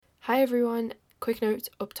Hi everyone, quick note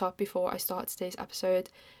up top before I start today's episode.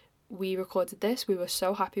 We recorded this, we were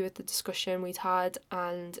so happy with the discussion we'd had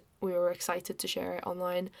and we were excited to share it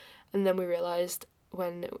online, and then we realised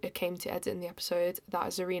when it came to editing the episode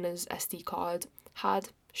that Zarina's SD card had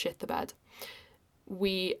shit the bed.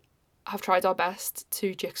 We have tried our best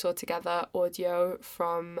to jigsaw together audio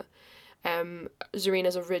from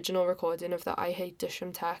Zarina's original recording of the I Hate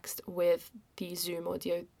Dishoom text with the Zoom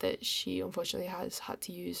audio that she unfortunately has had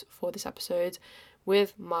to use for this episode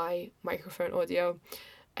with my microphone audio.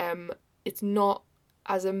 It's not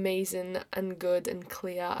as amazing and good and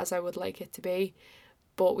clear as I would like it to be,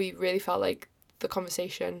 but we really felt like the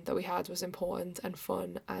conversation that we had was important and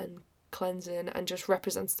fun and cleansing and just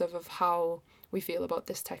representative of how we feel about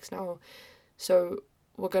this text now. So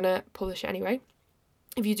we're gonna publish it anyway.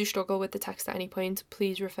 If you do struggle with the text at any point,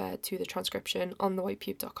 please refer to the transcription on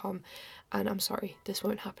thewhitepube.com. And I'm sorry, this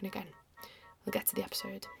won't happen again. We'll get to the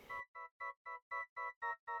episode.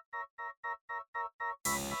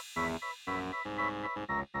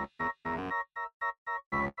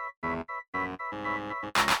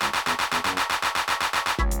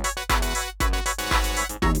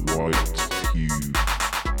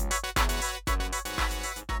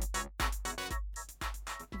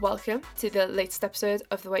 Welcome to the latest episode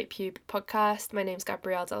of the White Pube podcast. My name's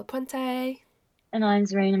Gabrielle Del Puente. And I'm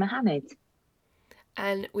Zarina Mohammed.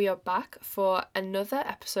 And we are back for another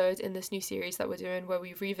episode in this new series that we're doing where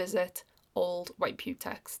we revisit old White Pube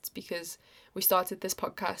texts, because we started this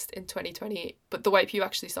podcast in 2020, but the White Pube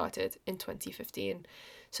actually started in 2015.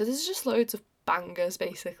 So there's just loads of bangers,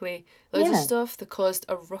 basically. Loads of stuff that caused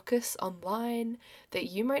a ruckus online that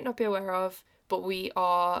you might not be aware of, but we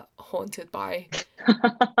are haunted by.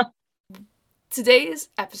 Today's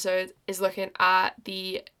episode is looking at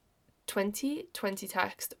the 2020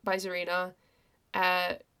 text by Zarina,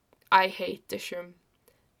 I Hate Dishoom.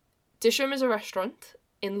 Dishoom is a restaurant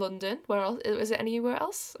in London. Where else? Is it anywhere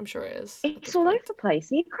else? I'm sure it is. It's all over the place.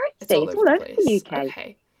 Are you crazy? It's all over the UK.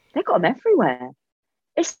 Okay. They've got them everywhere.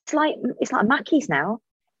 It's like Mackey's now.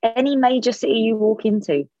 Any major city you walk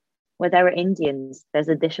into where there are Indians, there's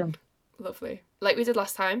a Dishoom. Lovely. Like we did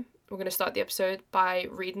last time, we're going to start the episode by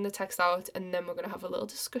reading the text out, and then we're going to have a little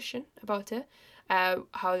discussion about it.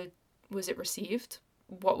 How was it received?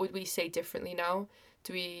 What would we say differently now?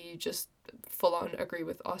 Do we just full on agree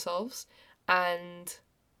with ourselves? And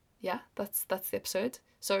yeah, that's the episode.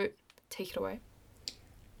 So take it away.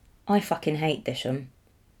 I fucking hate Dishoom.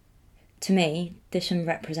 To me, Dishoom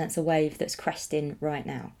represents a wave that's cresting right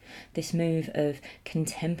now. This move of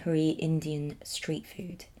contemporary Indian street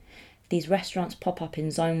food. These restaurants pop up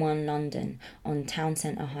in Zone 1 London, on town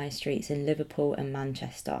centre high streets in Liverpool and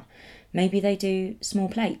Manchester. Maybe they do small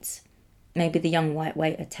plates. Maybe the young white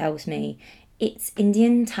waiter tells me, it's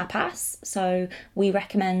Indian tapas, so we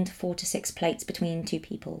recommend 4 to 6 plates between 2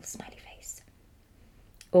 people, smiley face.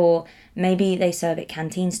 Or maybe they serve it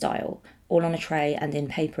canteen style, all on a tray and in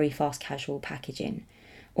papery fast casual packaging.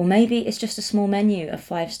 Or maybe it's just a small menu of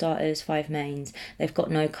 5 starters, 5 mains. They've got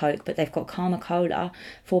no Coke, but they've got Karma Cola,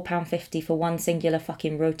 £4.50 for one singular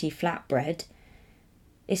fucking roti flatbread.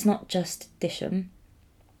 It's not just Dishoom.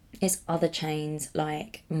 It's other chains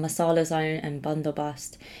like Masala Zone and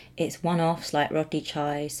Bandobast. It's one-offs like Roti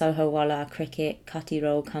Chai, Soho Wala, Cricket, Cutty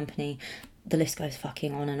Roll Company. The list goes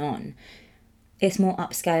fucking on and on. It's more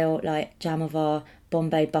upscale like Jamavar,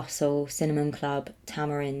 Bombay Bustle, Cinnamon Club,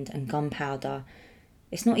 Tamarind and Gunpowder.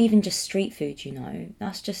 It's not even just street food, you know.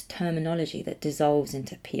 That's just terminology that dissolves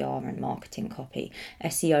into PR and marketing copy,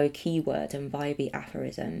 SEO keyword and vibey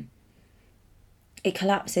aphorism. It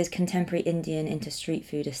collapses contemporary Indian into street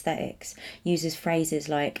food aesthetics, uses phrases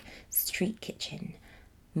like street kitchen,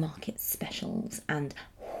 market specials, and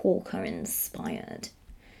hawker-inspired.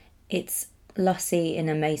 It's lassi in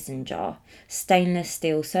a mason jar, stainless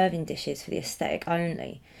steel serving dishes for the aesthetic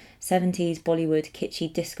only. 70s Bollywood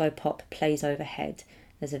kitschy disco pop plays overhead.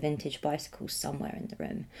 There's a vintage bicycle somewhere in the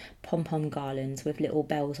room. Pom-pom garlands with little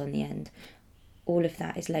bells on the end. All of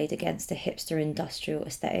that is laid against a hipster industrial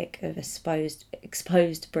aesthetic of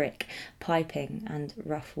exposed brick, piping and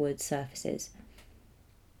rough wood surfaces.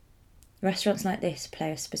 Restaurants like this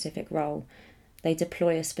play a specific role. They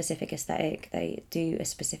deploy a specific aesthetic. They do a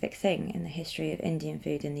specific thing in the history of Indian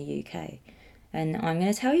food in the UK. And I'm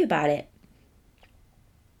going to tell you about it.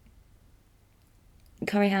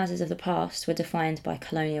 Curry houses of the past were defined by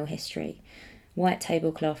colonial history. White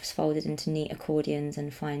tablecloths folded into neat accordions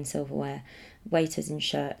and fine silverware, waiters in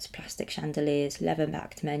shirts, plastic chandeliers,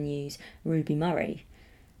 leather-backed menus, Ruby Murray.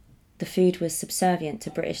 The food was subservient to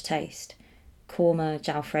British taste. Korma,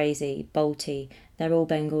 jalfrezi, bolti, they're all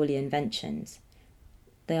Bengali inventions.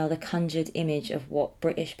 They are the conjured image of what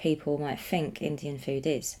British people might think Indian food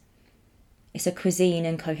is. It's a cuisine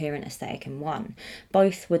and coherent aesthetic in one.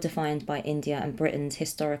 Both were defined by India and Britain's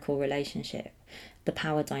historical relationship, the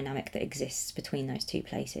power dynamic that exists between those two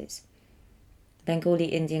places. Bengali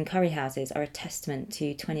Indian curry houses are a testament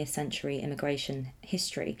to 20th century immigration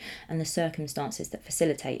history and the circumstances that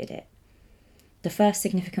facilitated it. The first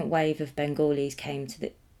significant wave of Bengalis came to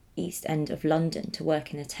the East End of London to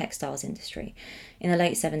work in the textiles industry. In the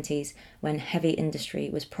late 70s, when heavy industry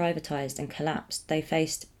was privatised and collapsed, they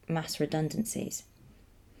faced mass redundancies.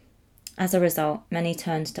 As a result, many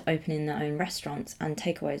turned to opening their own restaurants and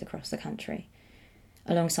takeaways across the country.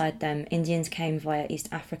 Alongside them, Indians came via East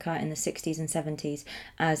Africa in the 60s and 70s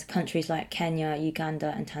as countries like Kenya,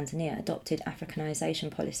 Uganda and Tanzania adopted Africanization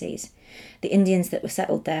policies. The Indians that were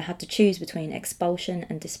settled there had to choose between expulsion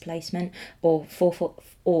and displacement or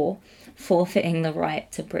forfeiting the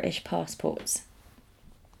right to British passports.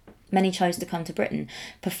 Many chose to come to Britain,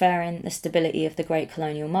 preferring the stability of the great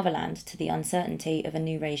colonial motherland to the uncertainty of a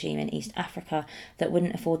new regime in East Africa that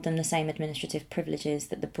wouldn't afford them the same administrative privileges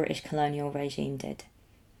that the British colonial regime did.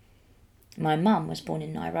 My mum was born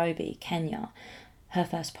in Nairobi, Kenya. Her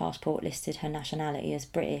first passport listed her nationality as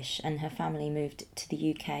British, and her family moved to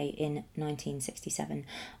the UK in 1967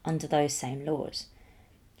 under those same laws.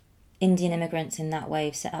 Indian immigrants in that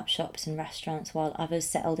wave set up shops and restaurants while others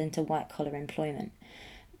settled into white-collar employment.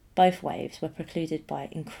 Both waves were precluded by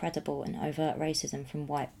incredible and overt racism from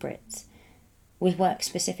white Brits. With work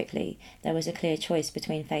specifically, there was a clear choice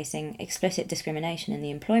between facing explicit discrimination in the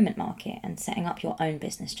employment market and setting up your own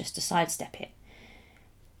business just to sidestep it.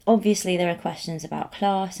 Obviously, there are questions about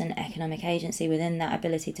class and economic agency within that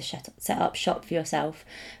ability to set up shop for yourself,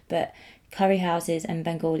 but curry houses and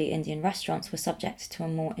Bengali Indian restaurants were subject to a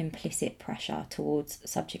more implicit pressure towards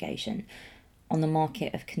subjugation on the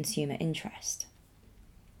market of consumer interest.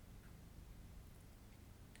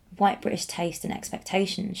 White British taste and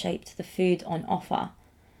expectation shaped the food on offer,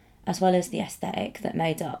 as well as the aesthetic that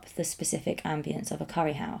made up the specific ambience of a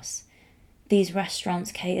curry house. These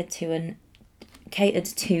restaurants catered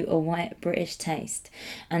to a white British taste,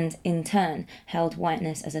 and in turn held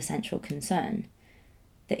whiteness as a central concern.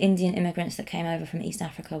 The Indian immigrants that came over from East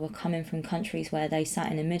Africa were coming from countries where they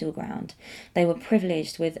sat in a middle ground. They were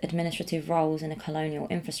privileged with administrative roles in a colonial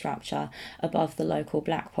infrastructure above the local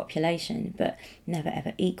black population, but never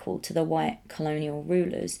ever equal to the white colonial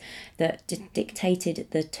rulers that dictated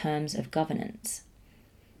the terms of governance.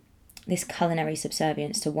 This culinary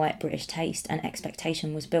subservience to white British taste and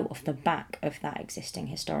expectation was built off the back of that existing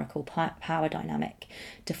historical power dynamic,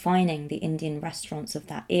 defining the Indian restaurants of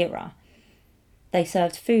that era. They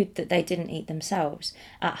served food that they didn't eat themselves,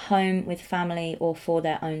 at home with family or for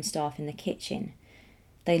their own staff in the kitchen.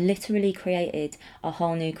 They literally created a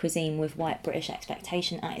whole new cuisine with white British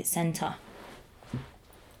expectation at its centre.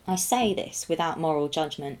 I say this without moral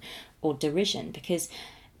judgment or derision because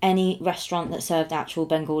any restaurant that served actual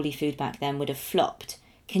Bengali food back then would have flopped.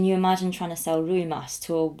 Can you imagine trying to sell rui mas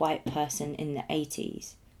to a white person in the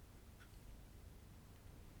 80s?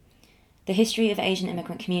 The history of Asian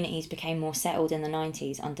immigrant communities became more settled in the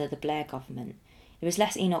 90s under the Blair government. It was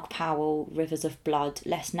less Enoch Powell, rivers of blood,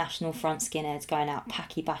 less National Front skinheads going out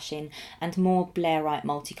packy bashing, and more Blairite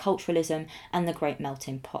multiculturalism and the great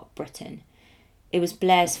melting pot Britain. It was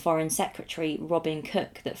Blair's Foreign Secretary, Robin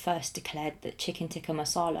Cook, that first declared that chicken tikka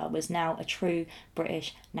masala was now a true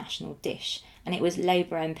British national dish, and it was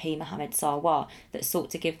Labour MP Mohammed Sarwar that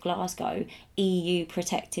sought to give Glasgow EU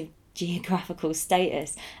protective geographical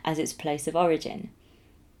status as its place of origin.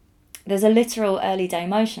 There's a literal early day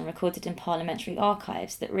motion recorded in parliamentary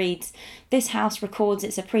archives that reads, "This House records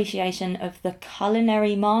its appreciation of the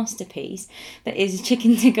culinary masterpiece that is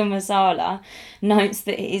chicken tikka masala, notes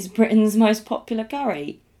that it is Britain's most popular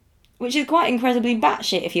curry," which is quite incredibly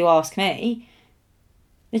batshit if you ask me.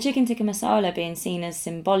 The chicken tikka masala being seen as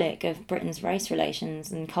symbolic of Britain's race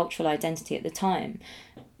relations and cultural identity at the time,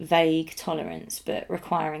 vague tolerance but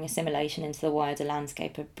requiring assimilation into the wider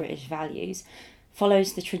landscape of British values,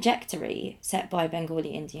 follows the trajectory set by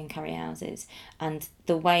Bengali Indian curry houses and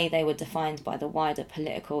the way they were defined by the wider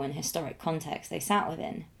political and historic context they sat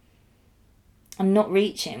within. I'm not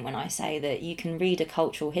reaching when I say that you can read a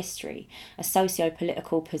cultural history, a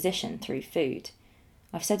socio-political position through food.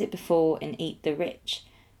 I've said it before in Eat the Rich.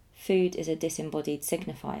 Food is a disembodied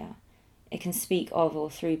signifier. It can speak of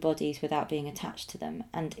or through bodies without being attached to them,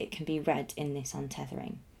 and it can be read in this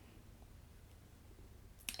untethering.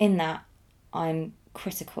 In that, I'm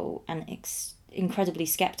critical and incredibly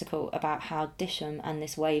sceptical about how Dishoom and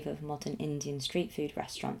this wave of modern Indian street food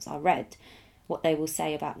restaurants are read, what they will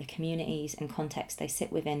say about the communities and context they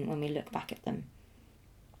sit within when we look back at them.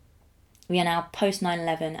 We are now post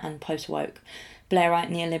 9/11 and post woke. Blairite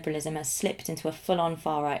neoliberalism has slipped into a full-on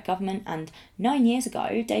far-right government, and 9 years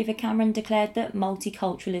ago, David Cameron declared that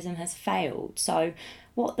multiculturalism has failed. So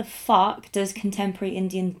what the fuck does contemporary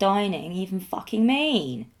Indian dining even fucking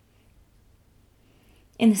mean?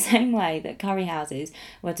 In the same way that curry houses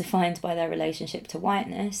were defined by their relationship to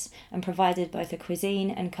whiteness and provided both a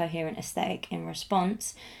cuisine and coherent aesthetic in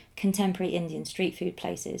response, contemporary Indian street food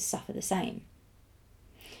places suffer the same.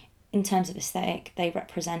 In terms of aesthetic, they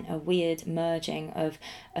represent a weird merging of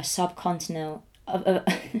a subcontinental...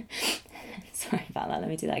 Sorry about that, let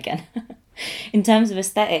me do that again. In terms of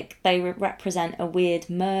aesthetic, they represent a weird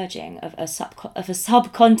merging of a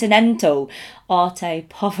subcontinental arte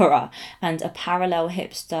povera and a parallel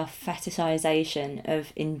hipster fetishization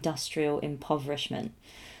of industrial impoverishment.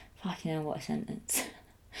 Fucking hell, what a sentence.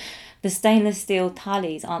 The stainless steel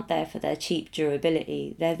tallies aren't there for their cheap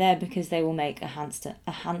durability. They're there because they will make a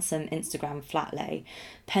handsome Instagram flat lay,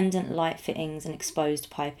 pendant light fittings and exposed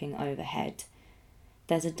piping overhead.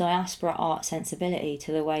 There's a diaspora art sensibility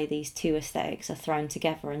to the way these two aesthetics are thrown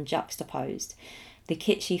together and juxtaposed. The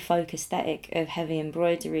kitschy folk aesthetic of heavy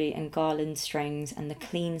embroidery and garland strings and the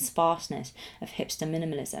clean sparseness of hipster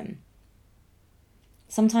minimalism.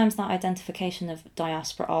 Sometimes that identification of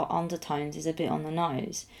diaspora art undertones is a bit on the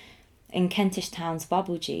nose. In Kentish Town's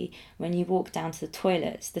Bubblegee, when you walk down to the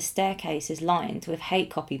toilets, the staircase is lined with hate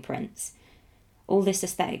copy prints. All this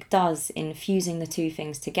aesthetic does in fusing the two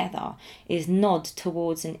things together is nod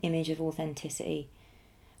towards an image of authenticity.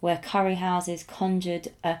 Where curry houses conjured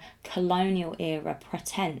a colonial era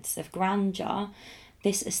pretense of grandeur,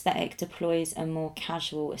 this aesthetic deploys a more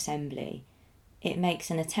casual assembly. It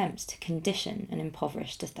makes an attempt to condition an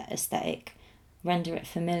impoverished aesthetic, render it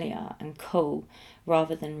familiar and cool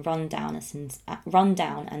rather than run down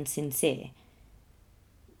and sincere.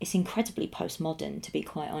 It's incredibly postmodern, to be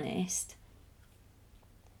quite honest.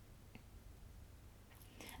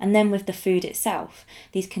 And then with the food itself,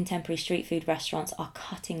 these contemporary street food restaurants are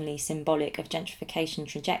cuttingly symbolic of gentrification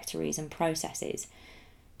trajectories and processes.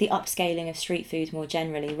 The upscaling of street food more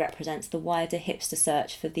generally represents the wider hipster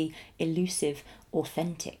search for the elusive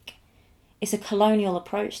authentic. It's a colonial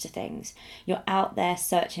approach to things. You're out there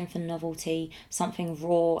searching for novelty, something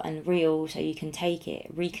raw and real so you can take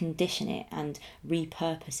it, recondition it and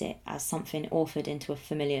repurpose it as something authored into a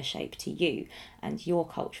familiar shape to you and your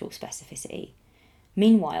cultural specificity.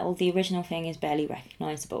 Meanwhile, the original thing is barely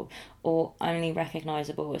recognisable, or only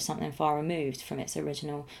recognisable as something far removed from its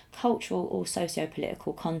original cultural or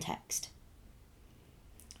socio-political context.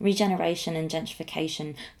 Regeneration and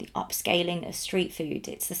gentrification, the upscaling of street food,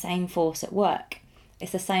 it's the same force at work.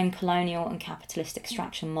 It's the same colonial and capitalist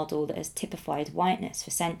extraction model that has typified whiteness for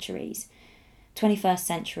centuries. 21st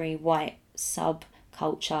century white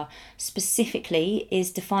subculture specifically is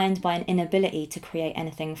defined by an inability to create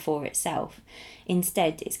anything for itself.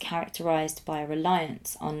 Instead, it's characterised by a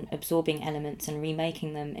reliance on absorbing elements and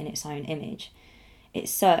remaking them in its own image. Its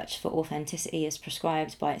search for authenticity is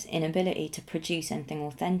prescribed by its inability to produce anything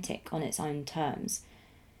authentic on its own terms.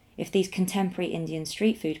 If these contemporary Indian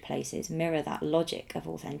street food places mirror that logic of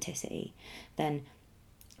authenticity, then,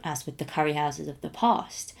 as with the curry houses of the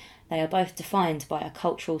past, they are both defined by a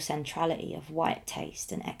cultural centrality of white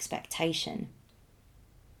taste and expectation.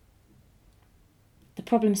 The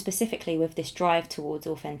problem specifically with this drive towards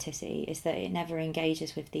authenticity is that it never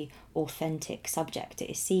engages with the authentic subject it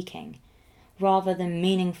is seeking. Rather than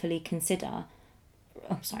meaningfully considering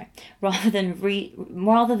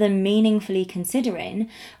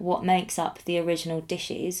what makes up the original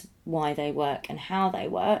dishes, why they work and how they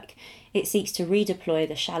work, it seeks to redeploy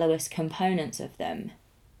the shallowest components of them.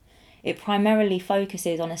 It primarily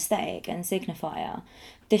focuses on aesthetic and signifier.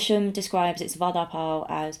 Dishoom describes its vada pav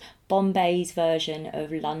as Bombay's version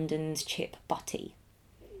of London's chip butty.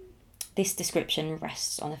 This description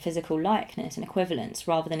rests on a physical likeness and equivalence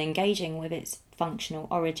rather than engaging with its functional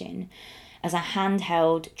origin as a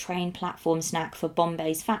handheld train platform snack for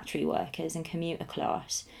Bombay's factory workers and commuter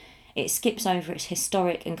class. It skips over its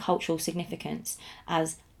historic and cultural significance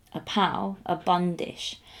as a pav, a bun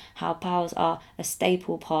dish, how pavs are a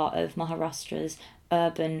staple part of Maharashtra's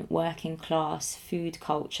urban working class food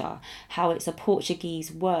culture, how it's a Portuguese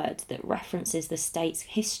word that references the state's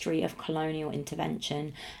history of colonial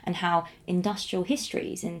intervention, and how industrial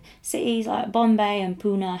histories in cities like Bombay and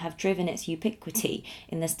Pune have driven its ubiquity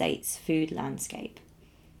in the state's food landscape.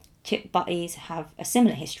 Chip butties have a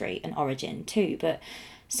similar history and origin too, but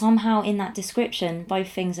somehow in that description both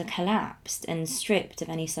things are collapsed and stripped of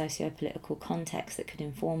any socio-political context that could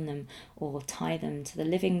inform them or tie them to the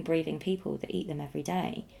living, breathing people that eat them every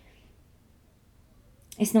day.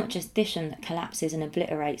 It's not just Dishoom that collapses and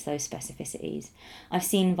obliterates those specificities. I've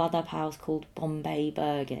seen vada paos called Bombay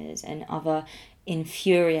burgers and other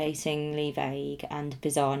infuriatingly vague and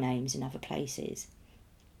bizarre names in other places.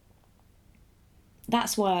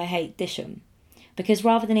 That's why I hate Dishoom, because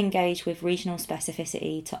rather than engage with regional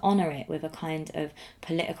specificity to honour it with a kind of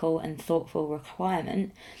political and thoughtful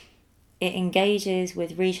requirement, it engages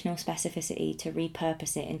with regional specificity to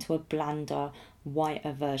repurpose it into a blander,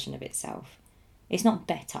 whiter version of itself. It's not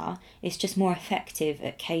better, it's just more effective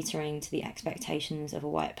at catering to the expectations of a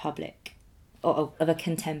white public, or of a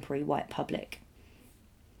contemporary white public.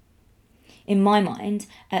 In my mind,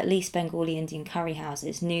 at least Bengali Indian curry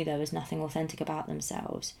houses knew there was nothing authentic about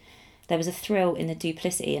themselves. There was a thrill in the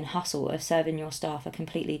duplicity and hustle of serving your staff a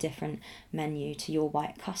completely different menu to your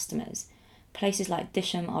white customers. Places like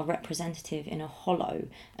Dishoom are representative in a hollow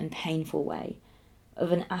and painful way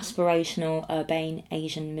of an aspirational, urbane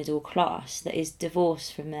Asian middle class that is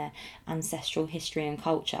divorced from their ancestral history and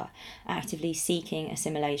culture, actively seeking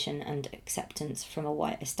assimilation and acceptance from a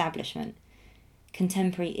white establishment.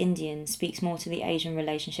 Contemporary Indian speaks more to the Asian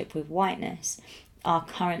relationship with whiteness, our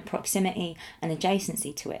current proximity and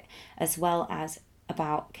adjacency to it, as well as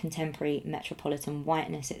about contemporary metropolitan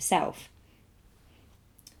whiteness itself.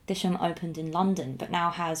 Dishoom opened in London, but now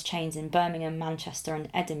has chains in Birmingham, Manchester and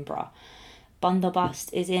Edinburgh.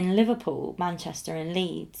 Bundobust is in Liverpool, Manchester and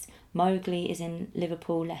Leeds. Mowgli is in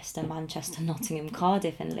Liverpool, Leicester, Manchester, Nottingham,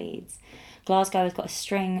 Cardiff and Leeds. Glasgow has got a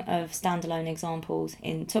string of standalone examples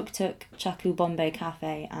in Tuk Tuk, Chaku Bombay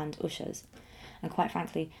Cafe and Usha's. And quite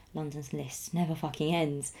frankly, London's list never fucking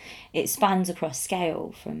ends. It spans across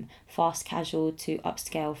scale, from fast casual to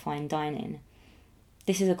upscale fine dining.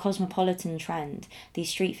 This is a cosmopolitan trend. These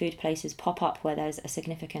street food places pop up where there's a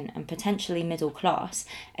significant and potentially middle class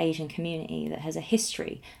Asian community that has a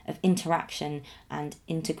history of interaction and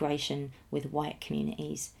integration with white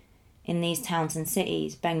communities. In these towns and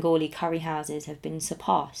cities, Bengali curry houses have been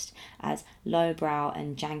surpassed as lowbrow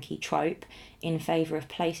and janky trope in favour of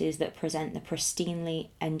places that present the pristinely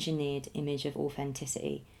engineered image of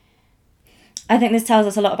authenticity. I think this tells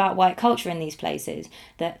us a lot about white culture in these places,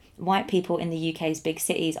 that white people in the UK's big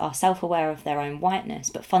cities are self-aware of their own whiteness,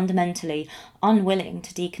 but fundamentally unwilling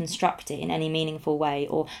to deconstruct it in any meaningful way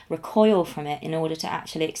or recoil from it in order to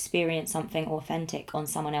actually experience something authentic on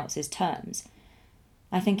someone else's terms.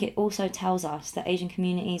 I think it also tells us that Asian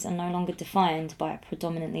communities are no longer defined by a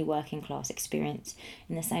predominantly working class experience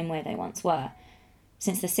in the same way they once were.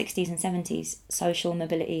 Since the 60s and 70s, social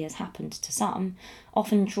mobility has happened to some,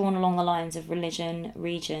 often drawn along the lines of religion,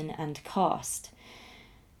 region and caste.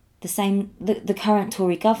 The current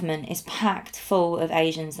Tory government is packed full of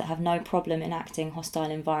Asians that have no problem enacting hostile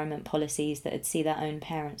environment policies that would see their own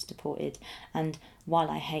parents deported. And while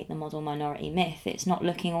I hate the model minority myth, it's not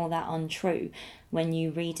looking all that untrue when you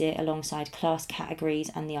read it alongside class categories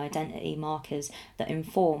and the identity markers that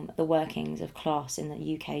inform the workings of class in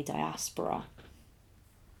the UK diaspora.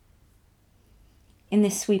 In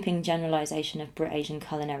this sweeping generalisation of Brit-Asian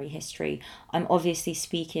culinary history, I'm obviously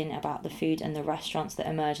speaking about the food and the restaurants that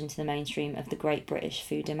emerge into the mainstream of the Great British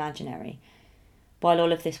Food Imaginary. While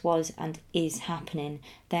all of this was and is happening,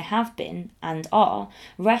 there have been, and are,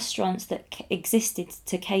 restaurants that existed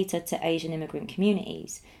to cater to Asian immigrant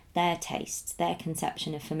communities, their tastes, their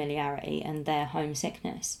conception of familiarity and their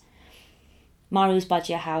homesickness. Maru's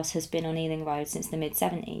Bhajia House has been on Ealing Road since the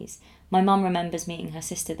mid-70s. My mum remembers meeting her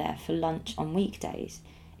sister there for lunch on weekdays.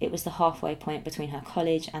 It was the halfway point between her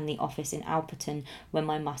college and the office in Alperton when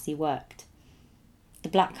my mussy worked. The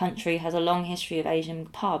Black Country has a long history of Asian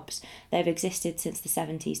pubs. They've existed since the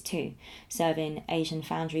 70s too, serving Asian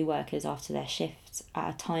foundry workers after their shifts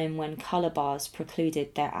at a time when colour bars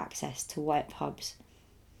precluded their access to white pubs.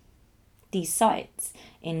 These sites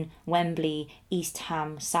in Wembley, East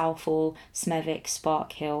Ham, Southall, Smethwick,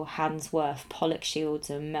 Sparkhill, Handsworth, Pollokshields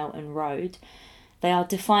and Melton Road, they are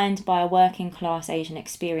defined by a working class Asian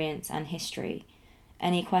experience and history.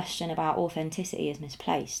 Any question about authenticity is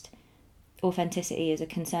misplaced. Authenticity is a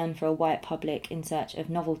concern for a white public in search of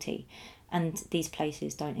novelty, and these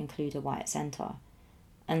places don't include a white centre.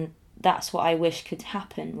 And that's what I wish could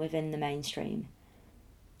happen within the mainstream.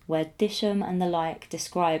 Where Dishoom and the like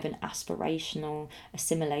describe an aspirational,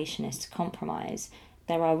 assimilationist compromise,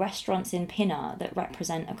 there are restaurants in Pinner that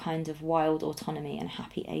represent a kind of wild autonomy and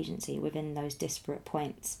happy agency within those disparate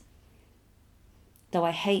points. Though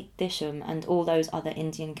I hate Dishoom and all those other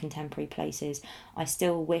Indian contemporary places, I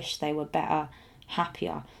still wish they were better,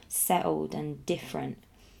 happier, settled and different.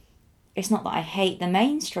 It's not that I hate the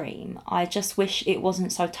mainstream, I just wish it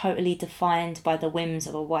wasn't so totally defined by the whims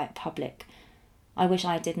of a white public. I wish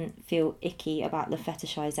I didn't feel icky about the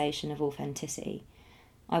fetishisation of authenticity.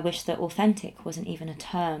 I wish that authentic wasn't even a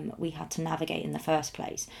term we had to navigate in the first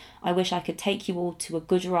place. I wish I could take you all to a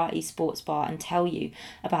Gujarati sports bar and tell you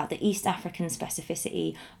about the East African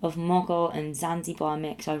specificity of Mughal and Zanzibar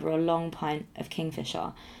mix over a long pint of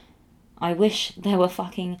Kingfisher. I wish there were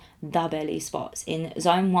fucking dabeli spots in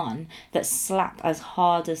Zone 1 that slap as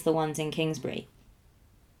hard as the ones in Kingsbury.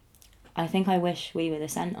 I think I wish we were the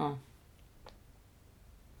centre.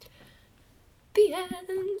 The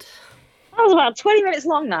end. That was about 20 minutes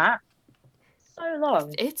long, that. So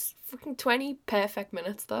long. It's fucking 20 perfect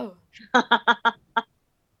minutes, though.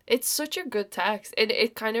 It's such a good text.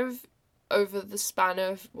 It kind of, over the span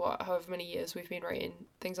of, however many years we've been writing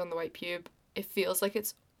things on the White Pube, it feels like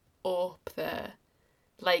it's up there.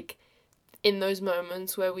 Like, in those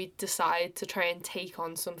moments where we decide to try and take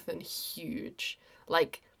on something huge.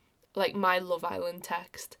 Like my Love Island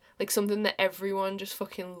text. Like, something that everyone just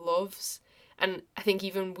fucking loves. And I think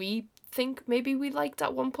even we think maybe we liked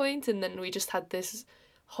at one point, and then we just had this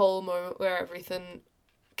whole moment where everything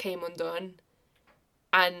came undone,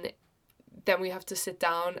 and then we have to sit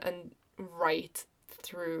down and write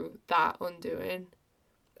through that undoing.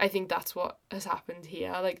 I think that's what has happened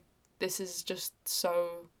here. Like, this is just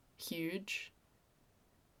so huge,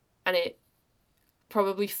 and it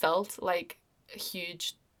probably felt like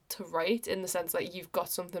huge to write, in the sense that you've got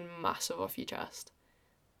something massive off your chest.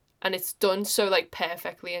 And it's done so, like,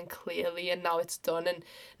 perfectly and clearly, and now it's done. And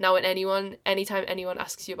now anytime anyone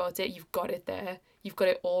asks you about it, you've got it there. You've got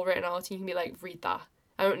it all written out, and you can be like, read that.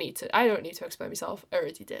 I don't need to explain myself. I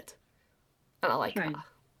already did. And I like that.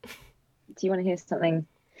 Do you want to hear something?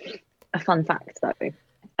 A fun fact, though.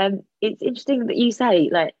 It's interesting that you say,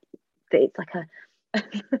 like, that it's like a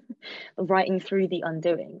writing through the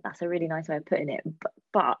undoing. That's a really nice way of putting it.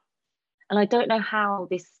 But and I don't know how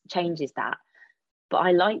this changes that, but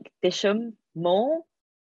I like Dishoom more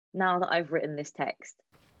now that I've written this text.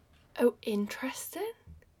 Oh, interesting.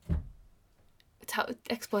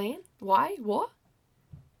 Explain. Why? What?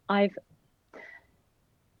 I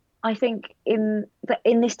think in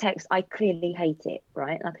this text, I clearly hate it,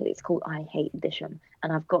 right? Like, it's called I Hate Dishoom,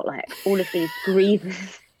 and I've got, like, all of these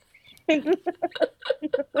grievances. I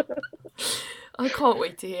can't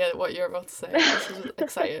wait to hear what you're about to say. This is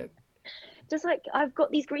exciting. Just, like, I've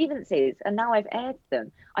got these grievances, and now I've aired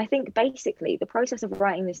them. I think basically the process of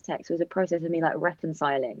writing this text was a process of me, like,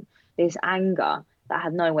 reconciling this anger that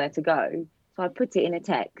had nowhere to go. So I put it in a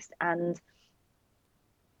text, and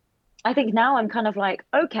I think now I'm kind of like,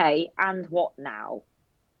 okay, and what now?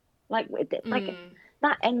 Like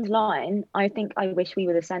that end line, I think I wish we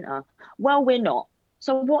were the centre. Well, we're not.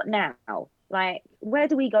 So what now? Like, where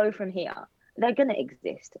do we go from here? They're going to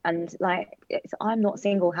exist. And, like, I'm not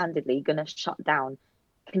single-handedly going to shut down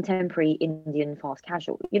contemporary Indian fast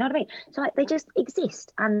casual. You know what I mean? So, like, they just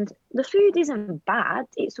exist. And the food isn't bad.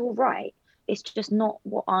 It's all right. It's just not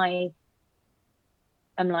what I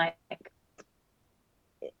am, like,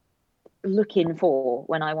 looking for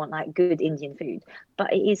when I want, like, good Indian food. But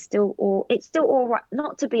it's still all right.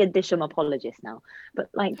 Not to be a Dishoom apologist now, but,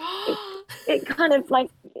 like, it kind of,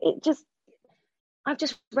 like, it just, I've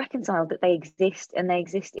just reconciled that they exist, and they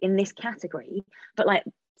exist in this category, but, like,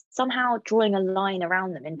 somehow drawing a line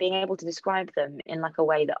around them and being able to describe them in, like, a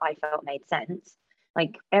way that I felt made sense,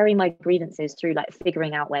 like airing my grievances through, like,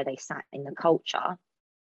 figuring out where they sat in the culture.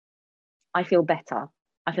 I feel better.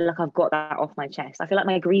 I feel like I've got that off my chest. I feel like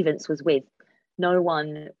my grievance was with no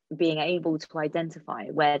one being able to identify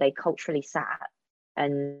where they culturally sat,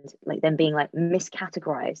 and, like, them being, like,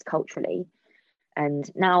 miscategorized culturally. And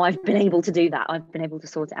now I've been able to do that. I've been able to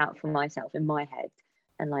sort it out for myself in my head,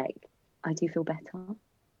 and, like, I do feel better.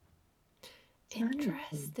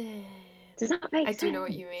 Interesting. Does that make sense? I do know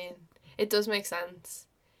what you mean. It does make sense.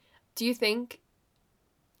 Do you think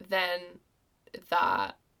then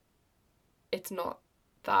that it's not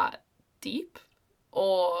that deep,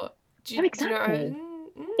 or do you, exactly. Do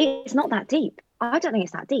you know? It's not that deep. I don't think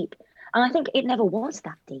it's that deep, and I think it never was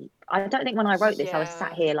that deep. I don't think when I wrote this, I was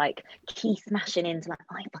sat here, like, key smashing into, like,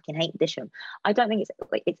 I fucking hate Dishoom. I don't think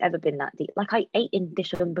it's ever been that deep. Like, I ate in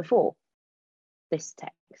Dishoom before this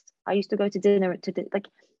text. I used to go to dinner like,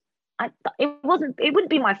 it wouldn't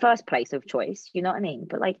be my first place of choice, you know what I mean?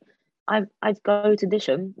 But, like, I'd go to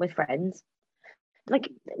Dishoom with friends. Like,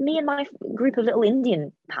 me and my group of little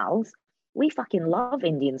Indian pals, we fucking love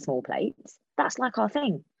Indian small plates. That's, like, our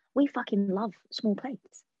thing. We fucking love small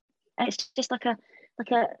plates. And it's just like a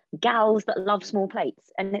gals that love small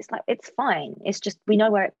plates. And it's, like, it's fine. It's just, we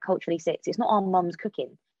know where it culturally sits. It's not our mum's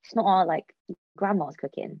cooking. It's not our, like, grandma's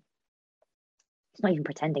cooking. It's not even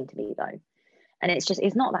pretending to be, though. And it's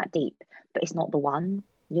not that deep, but it's not the one,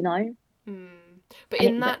 you know? But and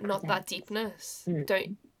in it that, not that represents. deepness,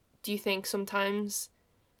 Mm. do you think sometimes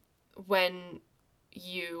when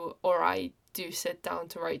you or I do sit down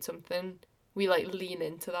to write something, we like lean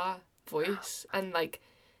into that voice and like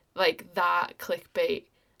that clickbait,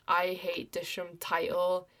 I hate Dishoom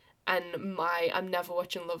title, and I'm never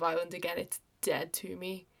watching Love Island again, it's dead to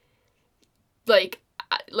me. Like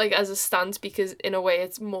as a stance, because in a way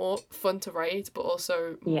it's more fun to write but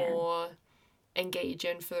also Yeah. more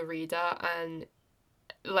engaging for the reader, and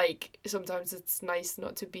like sometimes it's nice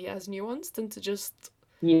not to be as nuanced and to just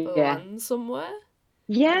Yeah. land somewhere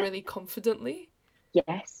Yeah. really confidently.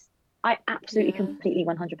 Yes. I absolutely, Yeah. completely,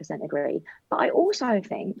 100% agree. But I also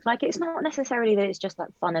think, like, it's not necessarily that it's just like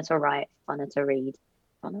funner to write, funner to read.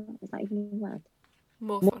 Funner? Is that even a word?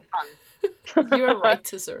 More More fun. fun. You're a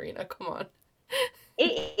writer, Serena, come on.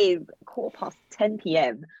 It is 10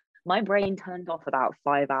 p.m. My brain turned off about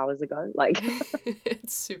 5 hours ago. Like,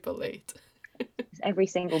 It's super late. every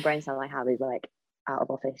single brain cell I have is like out of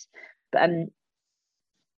office. But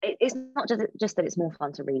it's not just that it's more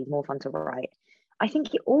fun to read, more fun to write. I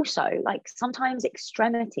think it also, like, sometimes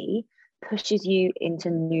extremity pushes you into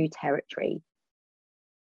new territory.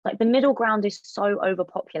 Like, the middle ground is so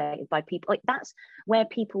overpopulated by people. Like, that's where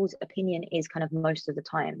people's opinion is kind of most of the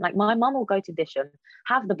time. Like, my mum will go to Dishoom,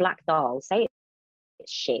 have the black dal, say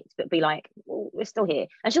it's shit, but be like, well, we're still here,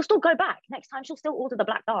 and she'll still go back next time. She'll still order the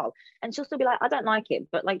black dal, and she'll still be like, I don't like it,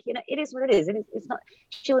 but, like, it is what it is. It's not.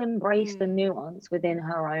 She'll embrace the nuance within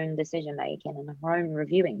her own decision making and her own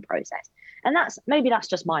reviewing process, and that's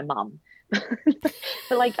just my mum.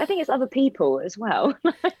 But, like, I think it's other people as well.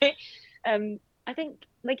 I think,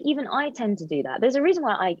 like, even I tend to do that. There's a reason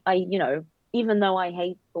why I even though I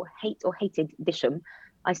hated Dishoom,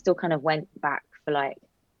 I still kind of went back for, like,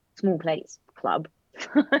 Small Plates Club.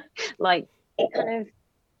 Like, it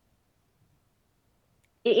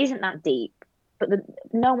isn't that deep, but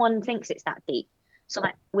no one thinks it's that deep. So,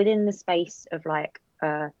 like, within the space of, like,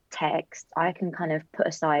 text, I can kind of put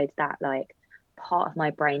aside that, like, part of my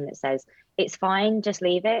brain that says it's fine, just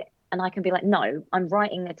leave it, and I can be like, no, I'm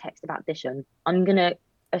writing a text about Dishon. I'm gonna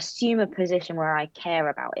assume a position where I care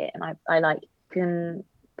about it, and I like can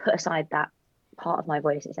put aside that part of my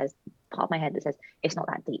voice that says, part of my head that says it's not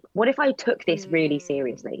that deep. What if I took this really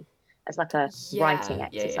seriously as, like, a writing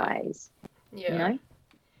exercise? You Yeah. know,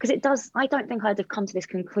 because I don't think I'd have come to this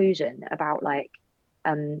conclusion about, like,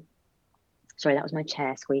 sorry, that was my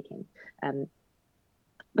chair squeaking.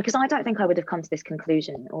 Because I don't think I would have come to this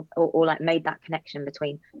conclusion or like made that connection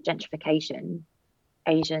between gentrification,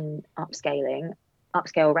 Asian upscale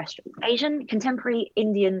restaurant, Asian contemporary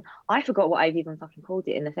Indian. I forgot what I've even fucking called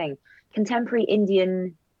it in the thing. Contemporary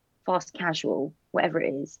Indian fast casual, whatever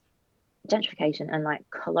it is, gentrification and, like,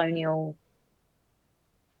 colonial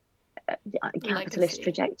capitalist Legacy.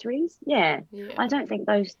 trajectories. Yeah. I don't think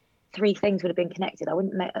those three things would have been connected.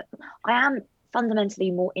 I am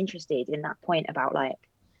fundamentally more interested in that point about, like,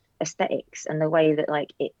 aesthetics and the way that,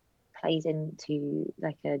 like, it plays into,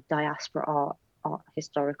 like, a diaspora art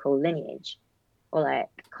historical lineage, or,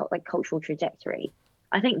 like cultural trajectory.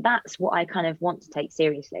 I think that's what I kind of want to take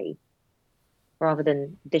seriously, rather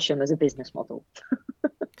than Dishoom as a business model.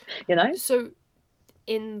 So,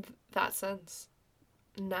 in that sense,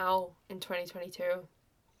 now in 2022,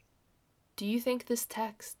 do you think this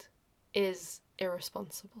text is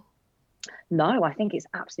irresponsible? No, I think it's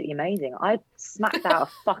absolutely amazing. I smacked out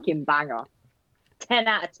a fucking banger. 10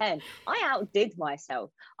 out of 10. I outdid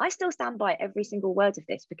myself. I still stand by every single word of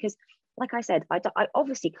this because, like I said, I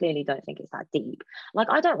obviously clearly don't think it's that deep. Like,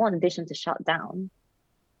 I don't want Edition to shut down.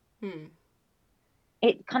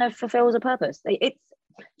 It kind of fulfills a purpose. Do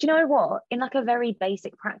you know what? In, like, a very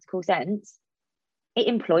basic practical sense, it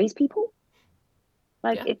employs people.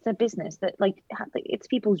 Like, it's a business that, like, it's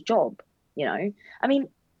people's job, I mean,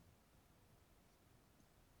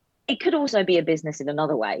 it could also be a business in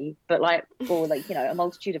another way, but, like, or, like, a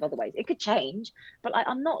multitude of other ways. It could change, but, like,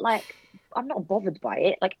 I'm not bothered by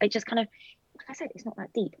it. Like, I just kind of, like I said, it's not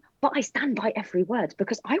that deep, but I stand by every word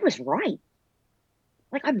because I was right.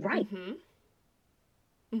 Like, I'm right.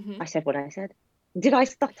 I said what I said. Did I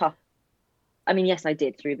stutter? I mean, yes, I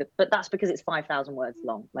did but that's because it's 5,000 words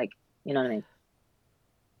long. Like, you know what I mean?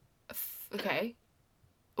 Okay.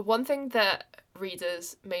 One thing that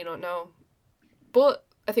readers may not know, but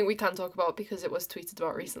I think we can talk about because it was tweeted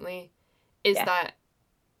about recently, is that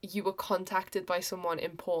you were contacted by someone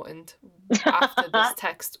important after this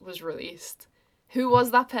text was released. Who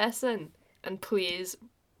was that person? And please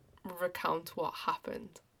recount what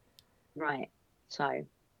happened. Right. So,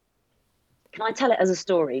 can I tell it as a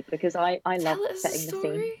story? Because I love setting the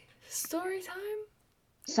scene. Story time?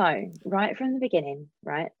 So right from the beginning,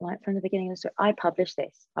 like from the beginning of the story, I published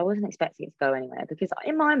this. I wasn't expecting it to go anywhere because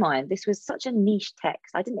in my mind, this was such a niche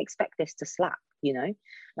text. I didn't expect this to slap, you know,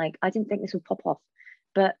 like I didn't think this would pop off.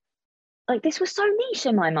 But like this was so niche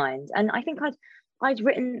in my mind. And I think I'd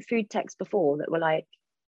written food texts before that were like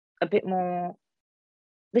a bit more,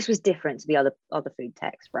 this was different to the other food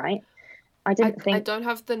texts, right? I didn't I think, don't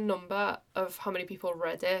have the number of how many people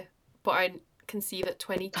read it, but I can see that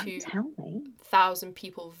don't tell me. 22,000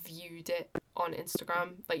 people viewed it on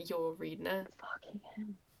Instagram. Like, you're reading it. Fucking hell.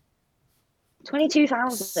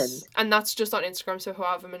 22,000. And that's just on Instagram, so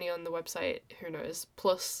however many on the website, who knows?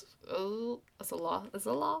 Plus, oh, that's a lot. That's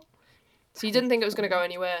a lot. So you didn't think it was going to go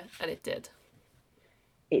anywhere, and it did.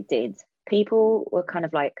 It did. People were kind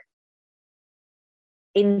of like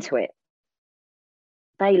into it.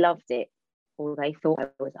 They loved it, or they thought I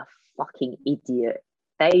was a fucking idiot.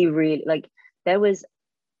 They really like. There was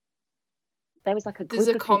like a group There's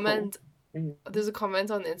a of comment. people. There's a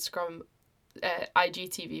comment on the Instagram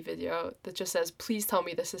IGTV video that just says, "Please tell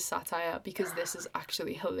me this is satire because this is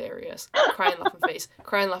actually hilarious." Crying, laughing face.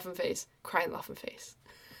 Crying, laughing face. Crying, laughing face.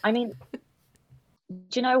 I mean,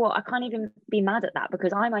 do you know what? I can't even be mad at that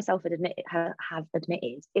because I myself have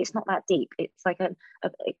admitted it's not that deep. It's like a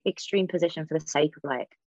extreme position for the sake of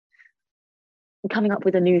like coming up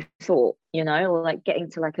with a new thought, you know, or like getting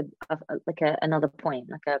to like another point,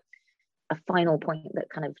 like a final point that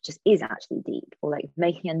kind of just is actually deep, or like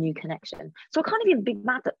making a new connection. So I can't even be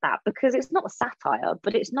mad at that because it's not a satire,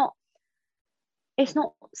 but it's not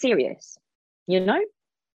serious, you know?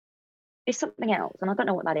 It's something else, and I don't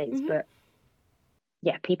know what that is, but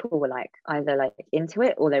yeah, people were like either like into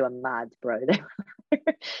it or they were mad, bro.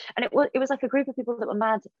 And it was like a group of people that were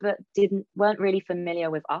mad but weren't really familiar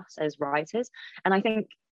with us as writers. And I think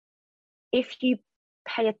if you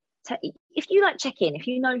if you like check in, if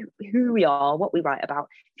you know who we are, what we write about,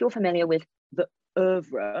 if you're familiar with the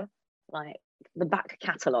oeuvre, like the back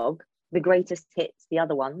catalogue, the greatest hits, the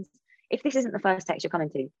other ones, if this isn't the first text you're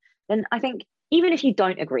coming to, then I think even if you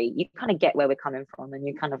don't agree, you kind of get where we're coming from, and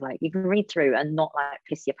you kind of like, you can read through and not like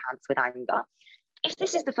piss your pants with anger. If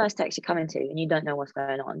this is the first text you're coming to and you don't know what's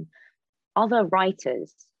going on, other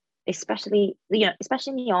writers, especially in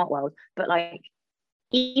the art world, but like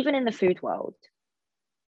even in the food world,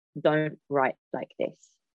 don't write like this.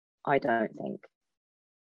 I don't think.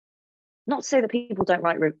 Not to say that people don't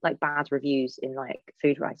write like bad reviews in like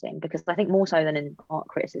food writing, because I think more so than in art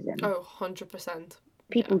criticism. Oh, 100%.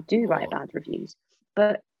 People do write bad reviews,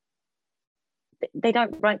 but they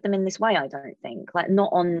don't write them in this way. I don't think, like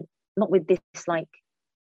not with this, like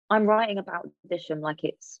I'm writing about Dishoom like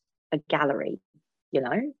it's a gallery, you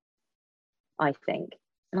know. I think,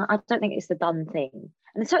 and I don't think it's the done thing,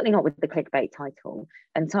 and it's certainly not with the clickbait title.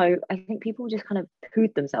 And so I think people just kind of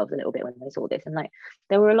pooed themselves a little bit when they saw this, and like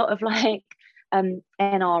there were a lot of like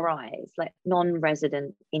NRIs, like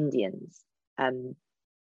non-resident Indians,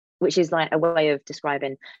 which is like a way of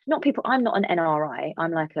describing not people. I'm not an NRI.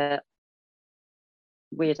 I'm like a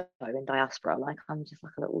weirdo in diaspora. Like I'm just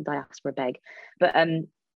like a little diaspora beg. But an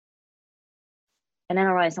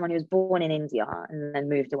NRI is someone who was born in India and then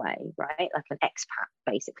moved away, right? Like an expat,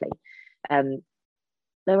 basically.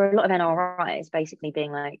 There were a lot of NRIs basically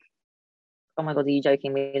being like, "Oh my God, are you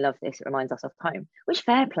joking? We love this. It reminds us of home." Which,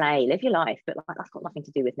 fair play, live your life, but like that's got nothing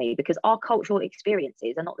to do with me because our cultural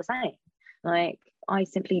experiences are not the same. Like I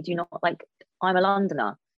simply do not like. I'm a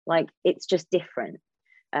Londoner. Like it's just different.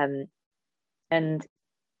 And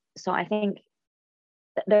so I think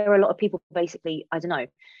there are a lot of people basically, I don't know,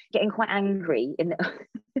 getting quite angry in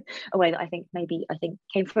a way that I think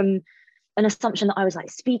came from an assumption that I was like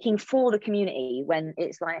speaking for the community, when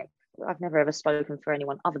it's like I've never ever spoken for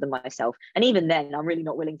anyone other than myself, and even then I'm really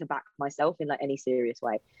not willing to back myself in like any serious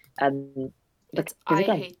way. It's I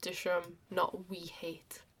hate Dishoom, not we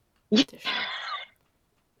hate Dishoom.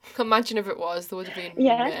 Imagine if it was, there would have been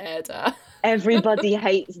murder. Everybody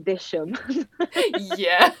hates Dishoom.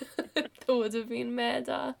 Yeah, there would have been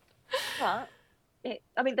murder. But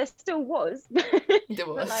there still was. There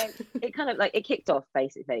was. But like it kind of like it kicked off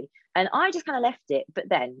basically, and I just kind of left it. But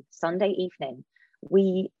then Sunday evening,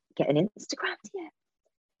 we get an Instagram DM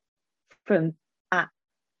from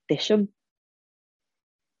 @Dishoom.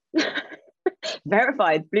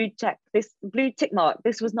 Verified, blue tick mark.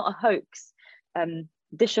 This was not a hoax.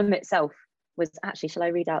 Dishoom itself was actually. Shall I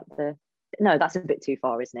read out the? No, that's a bit too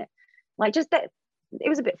far, isn't it? Like just that. It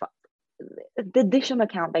was a bit far. The Dishoom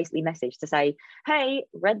account basically messaged to say, "Hey,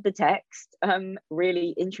 read the text. Really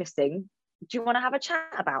interesting. Do you want to have a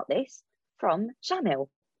chat about this?" From Shamil,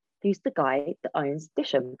 who's the guy that owns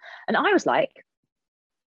Dishoom. And I was like,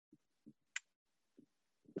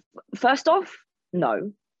 first off,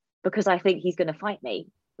 no. because I think he's going to fight me.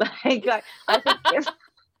 Like I think if,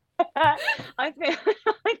 I think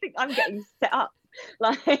I think I'm getting set up.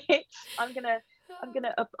 Like I'm gonna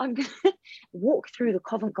walk through the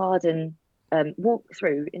Covent Garden, walk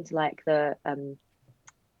through into like the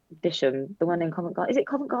Dishoom, the one in Covent Garden. Is it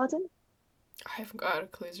Covent Garden? I haven't got a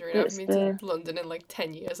clue, Serena. I It's haven't been the to London in like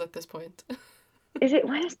 10 years at this point. is it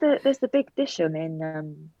where's there's the big Dishoom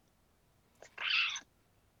in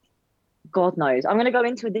God knows. I'm gonna go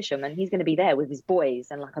into a Dishoom and he's gonna be there with his boys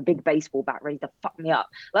and like a big baseball bat ready to fuck me up.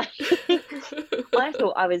 Like I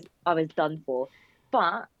thought I was done for.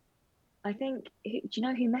 But I think do you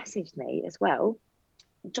know who messaged me as well?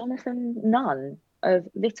 Jonathan Nunn of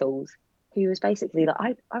Vittles, who was basically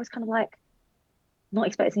like I was kind of like not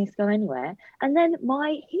expecting this to go anywhere. And then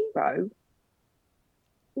my hero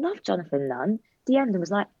loved Jonathan Nunn, DM'd and was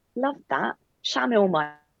like, love that. Shamil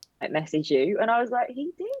might message you. And I was like,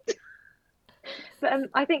 he did. But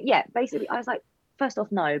I think, yeah, basically I was like, first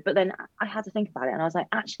off, no. But then I had to think about it and I was like,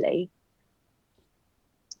 actually,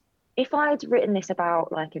 if I'd written this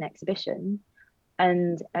about like an exhibition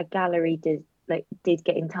and a gallery did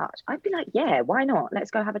get in touch, I'd be like, yeah, why not?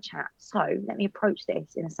 Let's go have a chat. So let me approach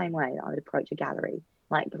this in the same way that I would approach a gallery,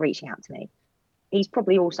 like reaching out to me. He's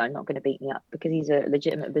probably also not going to beat me up because he's a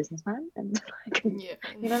legitimate businessman, and like, Yeah.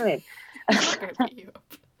 you know what I mean. He's not going to beat you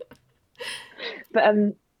up. But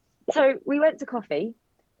so we went to coffee.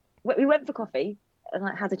 We went for coffee and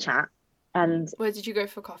like had a chat. And Where did you go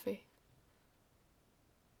for coffee?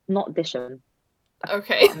 not Dishoom.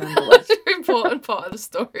 Okay, that's an important part of the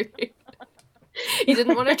story. You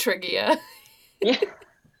didn't want to trigger you. Yeah,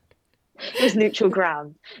 it was neutral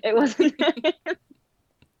ground. It wasn't.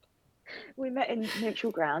 We met in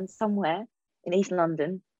neutral ground somewhere in East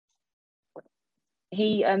London.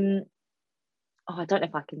 He I don't know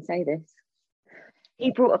if I can say this.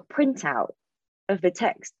 He brought a printout of the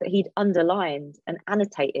text that he'd underlined and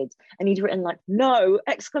annotated, and he'd written like "no!"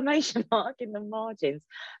 exclamation mark in the margins.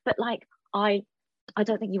 But like I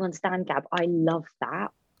don't think you understand, Gab. I love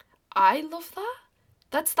that. I love that.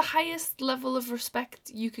 That's the highest level of respect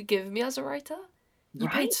you could give me as a writer. You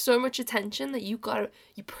Right? paid so much attention that you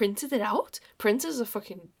printed it out. Printers are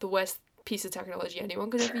fucking the worst piece of technology anyone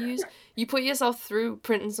could ever use. You put yourself through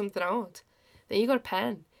printing something out. Then you got a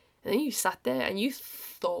pen. And then you sat there and you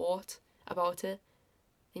thought about it.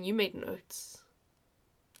 And you made notes.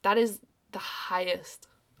 That is the highest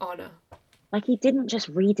honour. Like he didn't just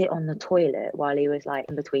read it on the toilet while he was like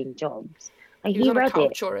in between jobs. Like He was on a read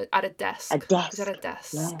couch it or at a desk. a He was desk, at a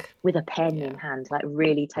desk. yeah, with a pen Yeah. in hand, like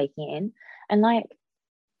really taking it in. And like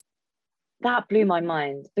that blew my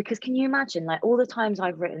mind, because can you imagine like all the times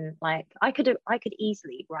I've written, like I could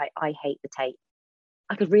easily write "I hate the Tate."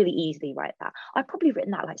 I could really easily write that. I've probably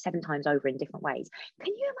written that like 7 times over in different ways.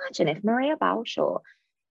 Can you imagine if Maria Balshaw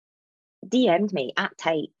DM'd me at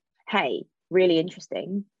Tate, hey, really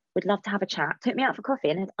interesting, would love to have a chat, took me out for coffee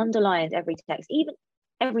and had underlined every text, even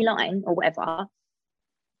every line or whatever,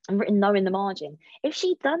 and written "no" in the margin. If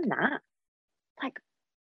she'd done that, like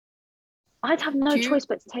I'd have no choice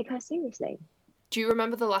but to take her seriously. Do you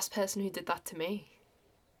remember the last person who did that to me?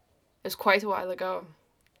 It was quite a while ago.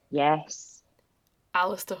 Yes.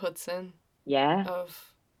 Alistair Hudson. Yeah.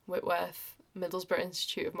 Of Whitworth, Middlesbrough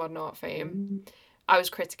Institute of Modern Art fame. I was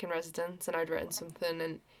critic in residence and I'd written something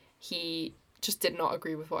and he just did not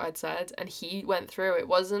agree with what I'd said, and he went through. It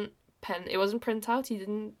wasn't printout. He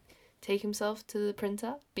didn't take himself to the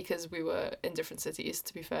printer because we were in different cities,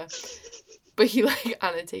 to be fair. But he like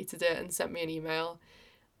annotated it and sent me an email.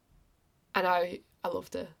 And I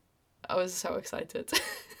loved it. I was so excited.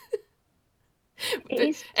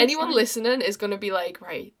 Anyone like... listening is going to be like,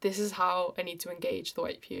 right, this is how I need to engage the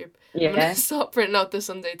white pube. Yeah. I'm going to start printing out the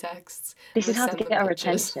Sunday texts. This is how to get our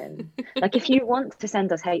attention. Like, if you want to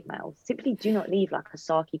send us hate mail, simply do not leave like a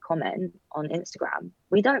sarky comment on Instagram.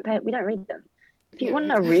 We don't read them. If you want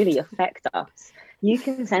to really affect us, you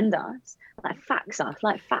can send us, like fax us,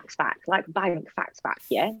 like fax back, like bank fax back,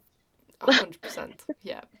 yeah? 100%,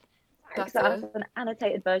 yeah. That's an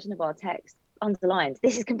annotated version of our text, underlined.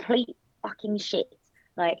 This is complete fucking shit.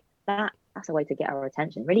 Like that's a way to get our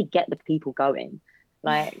attention, really get the people going,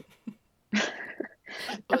 like us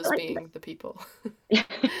like, being the people.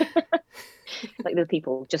 Like the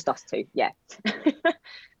people, just us two, yeah.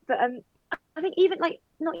 But I think even like,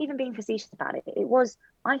 not even being facetious about it, it was,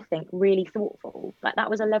 I think, really thoughtful. Like that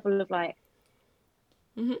was a level of like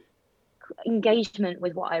engagement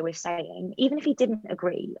with what I was saying. Even if he didn't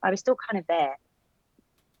agree, I was still kind of there,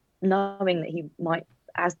 knowing that he might,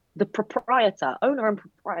 as the owner and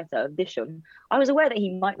proprietor of Dishoom, I was aware that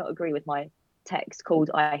he might not agree with my text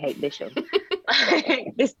called "I hate Dishoom."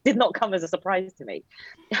 This did not come as a surprise to me.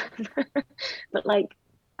 But like,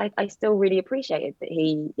 I still really appreciated that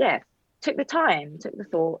he, yeah, took the time, took the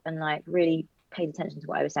thought, and like really paid attention to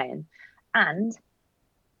what I was saying. And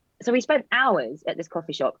so we spent hours at this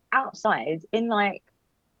coffee shop outside in like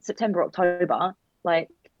September, October, like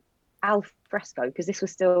al fresco, because this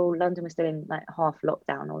was still, London was still in like half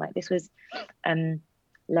lockdown, or like this was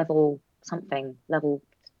level something, level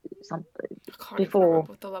something I can't even before.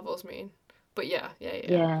 remember what the levels mean. But yeah.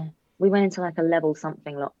 We went into like a level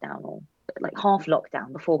something lockdown, or like half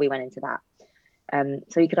lockdown before we went into that.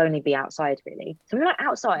 So you could only be outside really. So we were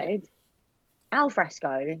outside, al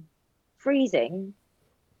fresco, freezing,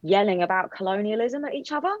 yelling about colonialism at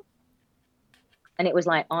each other. And it was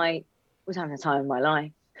like, I was having the time of my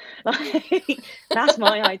life. Like, that's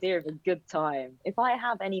my idea of a good time. If I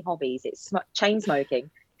have any hobbies, it's chain smoking,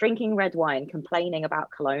 drinking red wine, complaining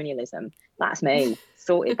about colonialism. That's me.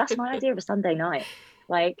 Sorted. That's my idea of a Sunday night.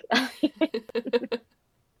 Like,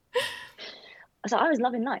 so I was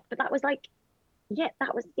loving life, but that was like,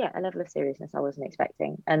 that was a level of seriousness I wasn't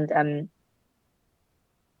expecting. And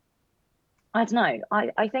I don't know.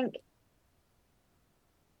 I think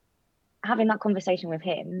having that conversation with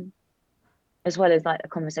him, as well as like a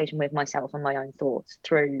conversation with myself and my own thoughts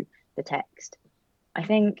through the text, I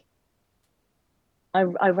think I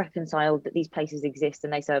reconciled that these places exist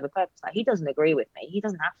and they serve a purpose. Like, he doesn't agree with me. He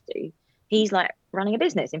doesn't have to. He's like running a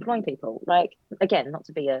business, employing people. Like, again, not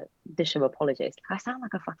to be a Dishoom apologist, I sound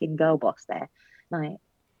like a fucking girl boss there. Like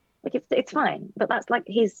it's fine, but that's like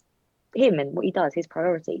him and what he does, his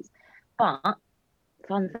priorities. But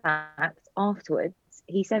fun fact, afterwards,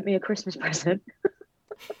 he sent me a Christmas present.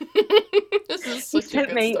 This is He such a sent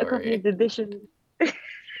good me a story. copy of the Dishoom.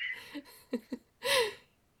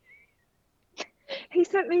 He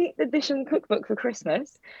sent me the Dishoom cookbook for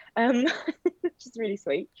Christmas, which is really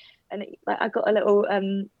sweet. And like, I got a little.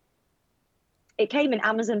 It came in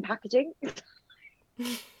Amazon packaging.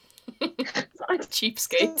 So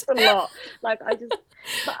Cheapskate. A lot. Like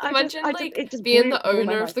Imagine it just being the blew my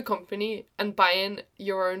owner of mind. the company and buying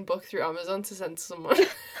your own book through Amazon to send to someone.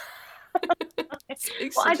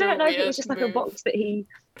 Well, I don't know if it was just like a box that he.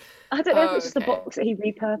 I don't know if it's just a box that he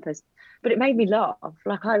repurposed, but it made me laugh.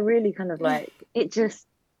 Like, I really kind of like, it just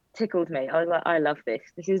tickled me. I was like, I love this.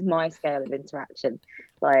 This is my scale of interaction.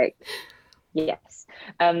 Like, yes.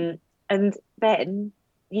 And then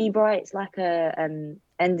he writes like a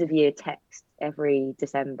end of year text every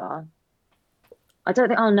December. I don't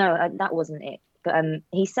think. Oh no, that wasn't it. But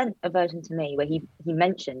he sent a version to me where he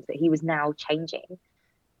mentioned that he was now changing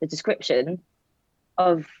the description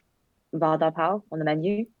of Vada Pav on the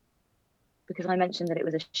menu, because I mentioned that it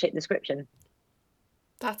was a shit description.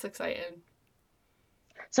 That's exciting.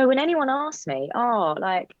 So when anyone asks me, oh,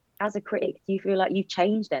 like, as a critic, do you feel like you've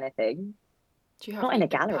changed anything? Do you have not in a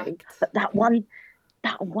gallery, but that one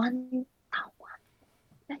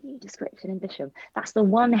menu description in Dishoom, that's the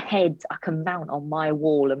one head I can mount on my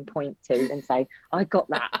wall and point to and say, I got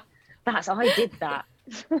that. I did that.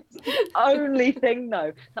 It's the only thing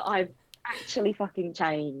though that I've actually fucking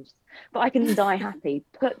changed. But I can die happy.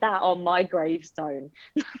 Put that on my gravestone.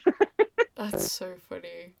 That's so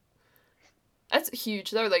funny. That's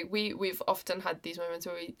huge though. Like we've often had these moments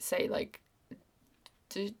where we say like,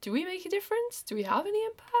 do we make a difference? Do we have any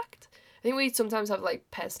impact? I think we sometimes have like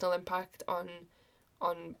personal impact on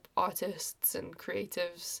artists and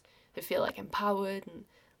creatives who feel like empowered, and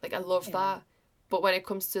like I love that. But when it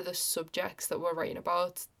comes to the subjects that we're writing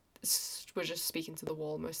about, we're just speaking to the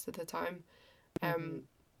wall most of the time.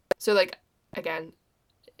 So like, again,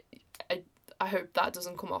 I hope that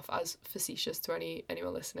doesn't come off as facetious to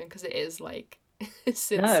anyone listening, because it is like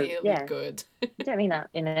sincerely good. I don't mean that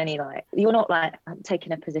in any like, you're not like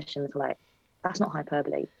taking a position for like, that's not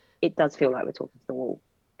hyperbole. It does feel like we're talking to the wall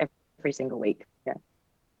every single week.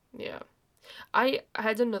 Yeah. I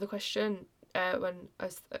had another question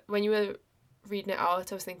when you were reading it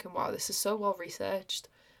out. I was thinking, wow, this is so well researched,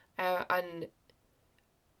 and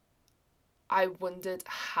I wondered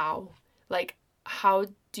how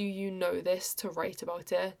do you know this to write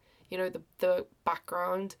about it? You know, the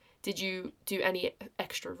background. Did you do any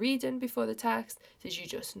extra reading before the text? Did you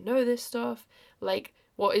just know this stuff? Like,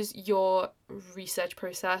 what is your research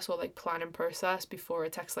process or like planning process before a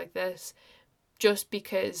text like this? Just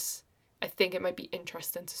because I think it might be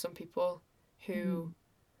interesting to some people who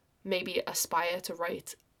maybe aspire to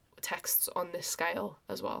write texts on this scale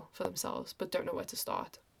as well for themselves, but don't know where to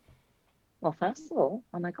start. Well, first of all,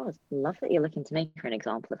 oh my God, love that you're looking to me for an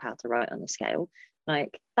example of how to write on the scale.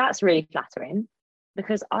 Like, that's really flattering,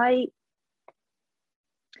 because I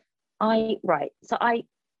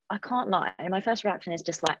I can't lie. My first reaction is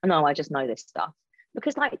just like, no, I just know this stuff.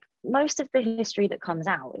 Because like most of the history that comes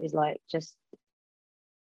out is like just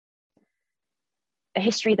a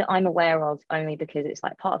history that I'm aware of only because it's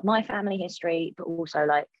like part of my family history, but also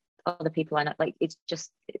like other people I know. Like it's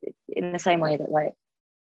just in the same way that like,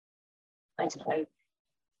 I don't know,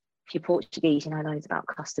 if you're Portuguese, you know loads about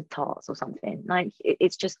custard tarts or something. Like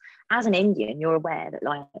it's just, as an Indian, you're aware that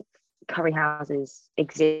like curry houses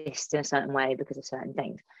exist in a certain way because of certain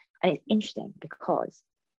things. And it's interesting because,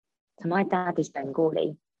 so my dad is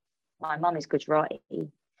Bengali, my mum is Gujarati,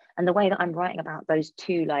 and the way that I'm writing about those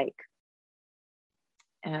two like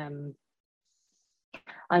I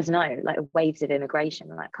don't know, like waves of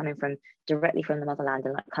immigration, like coming from directly from the motherland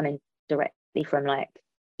and like coming directly from like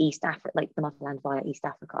East Africa, like the motherland via East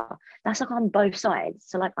Africa. That's like on both sides.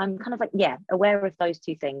 So like I'm kind of like, yeah, aware of those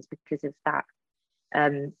two things because of that.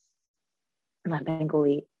 Like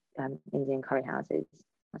Bengali Indian curry houses.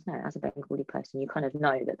 I don't know, as a Bengali person, you kind of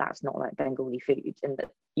know that that's not like Bengali food, and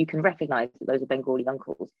that you can recognize that those are Bengali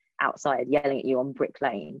uncles outside yelling at you on Brick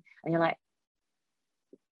Lane, and you're like,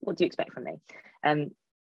 what do you expect from me?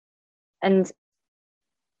 And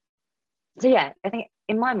so yeah, I think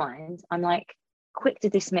in my mind, I'm like quick to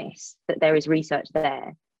dismiss that there is research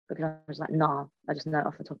there, because I was like, nah, I just know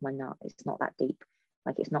off the top of my nut, it's not that deep.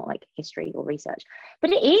 Like it's not like history or research. But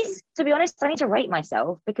it is, to be honest, I need to rate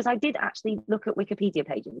myself because I did actually look at Wikipedia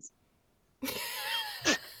pages.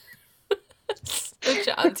 Such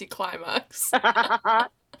an anticlimax. I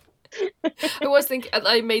was thinking,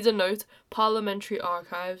 I made a note, parliamentary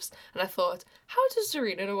archives, and I thought, how does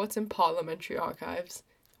Zarina know what's in parliamentary archives?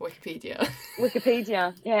 Wikipedia.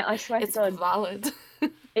 Wikipedia, yeah, I swear It's to God. valid.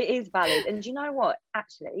 It is valid. And do you know what?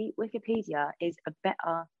 Actually, Wikipedia is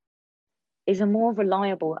a more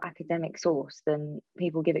reliable academic source than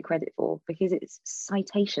people give it credit for, because it's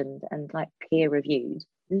citationed and like peer reviewed,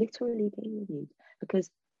 literally peer reviewed, because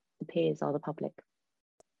the peers are the public.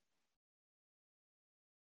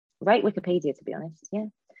 Rate Wikipedia, to be honest, yeah.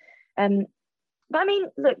 But I mean,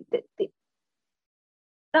 look,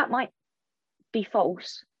 that might be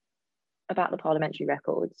false about the parliamentary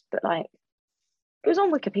records, but like it was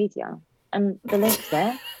on Wikipedia and the link's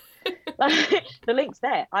there. Like, the link's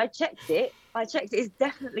there. I checked it. It's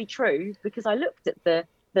definitely true because I looked at the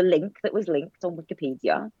link that was linked on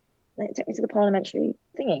Wikipedia. And it took me to the parliamentary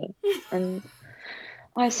thingy, and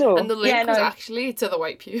I saw. And the link was actually to the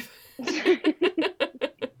white pube.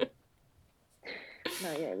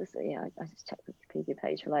 No, yeah, it was. Yeah, I just checked the Wikipedia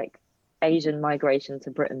page for like Asian migration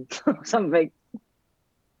to Britain or something.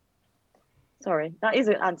 Sorry, that is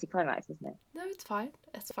an anticlimax, isn't it? No, it's fine.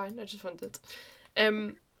 It's fine. I just wondered.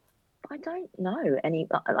 I don't know any.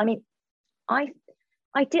 I mean, I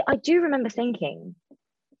do remember thinking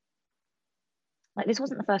like this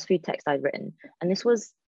wasn't the first food text I'd written, and this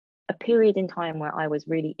was a period in time where I was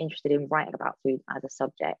really interested in writing about food as a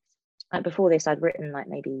subject. Like before this, I'd written like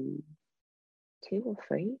maybe 2 or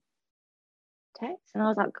 3 texts, and I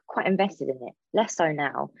was like quite invested in it. Less so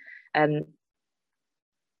now,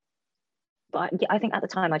 but I think at the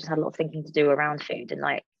time I just had a lot of thinking to do around food, and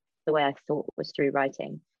like the way I thought was through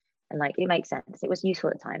writing, and like it makes sense. It was useful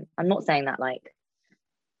at the time. I'm not saying that like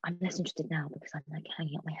I'm less interested now because I'm like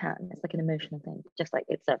hanging up my hat and it's like an emotional thing, just like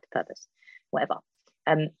it served a purpose, whatever.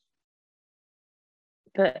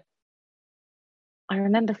 But I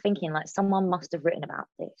remember thinking like someone must have written about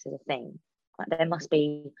this as a thing. Like there must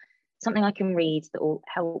be something I can read that will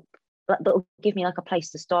help, that will give me like a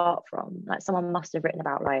place to start from. Like someone must have written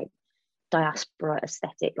about like diaspora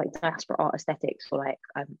aesthetic, like diaspora art aesthetics, or like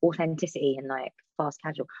authenticity and like fast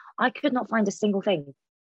casual. I could not find a single thing,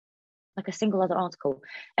 like a single other article.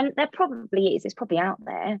 And there probably is, it's probably out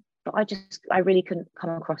there, but I really couldn't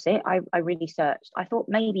come across it. I really searched. I thought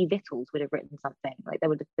maybe Vittles would have written something, like there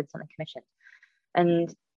would have been something commissioned.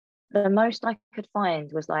 And the most I could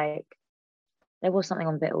find was like, there was something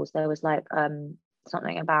on Vittles. There was like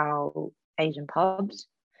something about Asian pubs.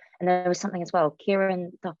 And there was something as well.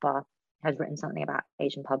 Kieran Thupper has written something about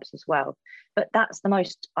Asian pubs as well. But that's the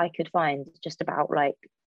most I could find just about like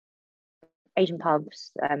Asian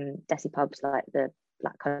pubs, desi pubs, like the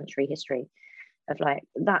Black Country history of like,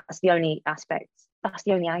 that's the only aspect, that's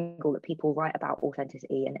the only angle that people write about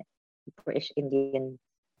authenticity in British Indian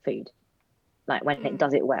food. Like when it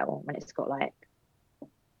does it well, when it's got like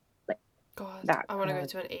God, that. I want to go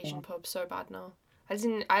to an Asian pub so bad now.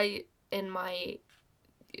 In my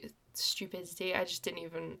stupidity, I just didn't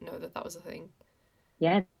even know that was a thing.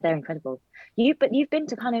 Yeah, they're incredible. But you've been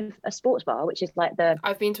to kind of a sports bar, which is like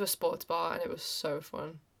I've been to a sports bar and it was so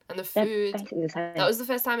fun. And the food, basically the same. That was the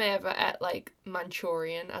first time I ever ate like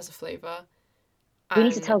Manchurian as a flavour. We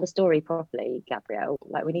need to And tell the story properly, Gabrielle.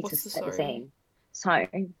 Like, we need to what's the set the story? scene. So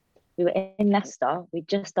we were in Leicester. We'd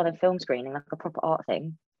just done a film screening, like a proper art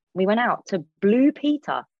thing. We went out to Blue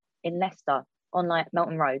Peter in Leicester on like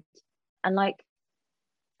Melton Road. And like,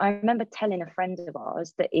 I remember telling a friend of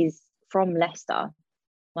ours that is from Leicester,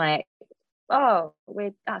 like, oh,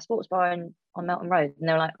 we're at a sports bar on Melton Road. And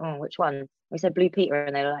they were like, oh, which one? We said Blue Peter.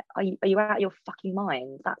 And they were like, are you out of your fucking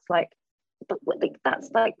mind? That's like, that's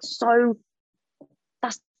like so,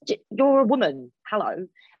 you're a woman. Hello.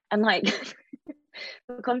 And like,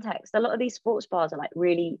 for context, a lot of these sports bars are like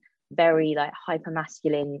really very like hyper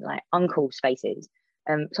masculine, like uncle spaces.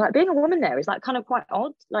 So like being a woman there is like kind of quite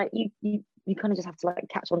odd. Like you kind of just have to like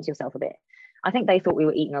catch on to yourself a bit. I think they thought we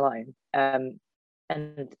were eating alone.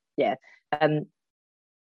 And yeah.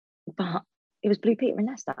 But it was Blue Peter and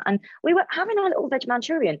Leicester, and we were having our little veg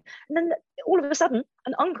Manchurian, and then all of a sudden,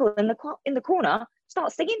 an uncle in the corner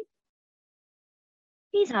starts singing.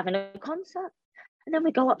 He's having a concert, and then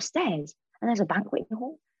we go upstairs, and there's a banqueting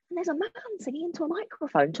hall, and there's a man singing into a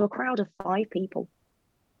microphone to a crowd of 5 people.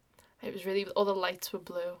 It was really, all the lights were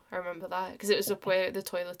blue. I remember that because it was up where the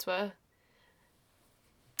toilets were.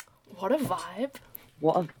 What a vibe!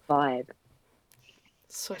 What a vibe!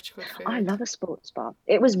 Such good food. I love a sports bar.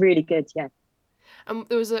 It was really good, yeah. And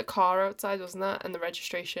there was a car outside, wasn't there? And the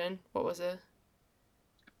registration, what was it?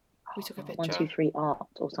 We took a picture. 123 art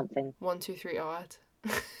or something. 123 art.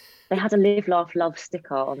 They had a live, laugh, love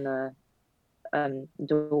sticker on the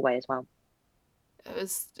doorway as well. It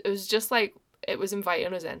was just like, it was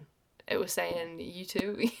inviting us in. It was saying, you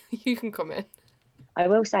two, you can come in. I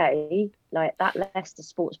will say, like, that Leicester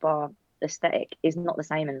sports bar aesthetic is not the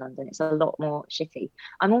same in London. It's a lot more shitty.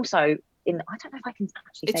 I'm also I don't know if I can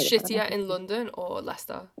actually It's say this. shittier in London or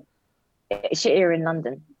Leicester? It's shittier in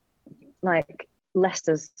London. Like,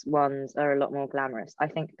 Leicester's ones are a lot more glamorous, I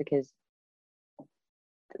think, because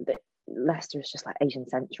Leicester is just like Asian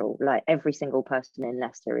central. Like, every single person in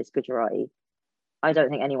Leicester is Gujarati. I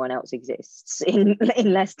don't think anyone else exists in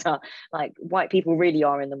Leicester. Like, white people really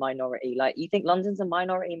are in the minority. Like, you think London's a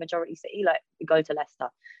minority majority city? Like, go to Leicester.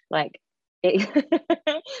 Like, it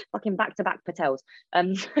fucking back-to-back Patels.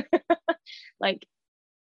 Like,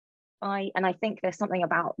 I think there's something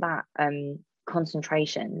about that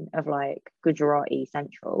concentration of like Gujarati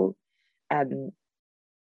central. In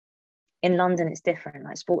London it's different.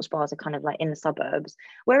 Like, sports bars are kind of like in the suburbs,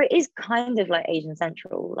 where it is kind of like Asian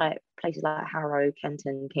central, like places like Harrow,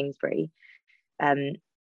 Kenton, Kingsbury.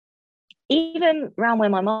 Even around where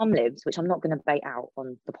my mum lives, which I'm not going to bait out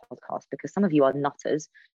on the podcast because some of you are nutters,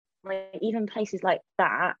 like, even places like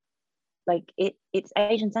that, like it's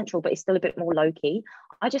Asian central, but it's still a bit more low key.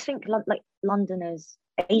 I just think like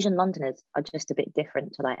Asian Londoners are just a bit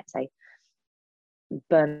different to, like, say,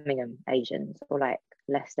 Birmingham Asians or like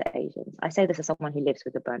Leicester Asians. I say this as someone who lives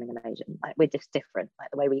with a Birmingham Asian. Like, we're just different.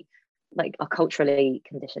 Like, the way we like are culturally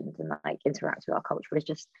conditioned and like interact with our culture is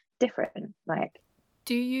just different. Like,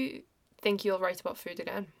 do you think you'll write about food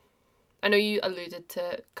again? I know you alluded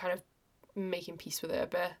to kind of making peace with it a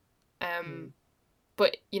bit.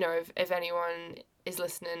 But, you know, if anyone is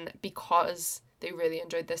listening because they really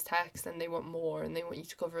enjoyed this text and they want more and they want you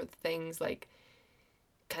to cover other things, like,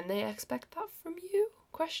 can they expect that from you?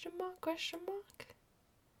 Question mark, question mark.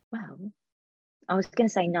 well, I was going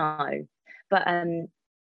to say no, but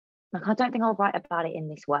like, I don't think I'll write about it in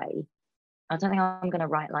this way. I don't think I'm going to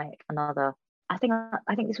write like another. I think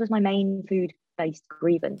this was my main food-based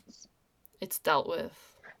grievance. It's dealt with.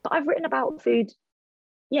 But I've written about food.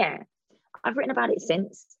 Yeah, I've written about it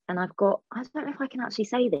since, and I don't know if I can actually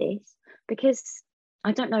say this because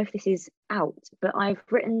I don't know if this is out, but I've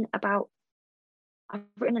written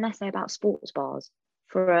an essay about sports bars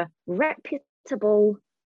for a reputable.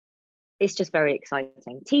 It's just very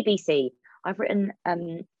exciting. TBC. I've written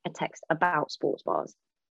a text about sports bars,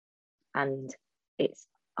 and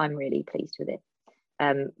I'm really pleased with it.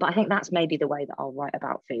 But I think that's maybe the way that I'll write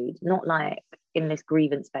about food, not like in this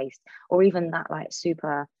grievance based or even that like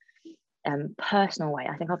super personal way.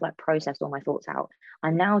 I think I've like processed all my thoughts out.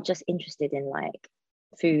 I'm now just interested in like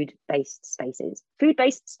food adjacent spaces,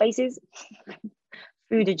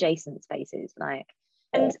 like.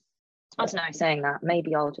 And I don't know, saying that,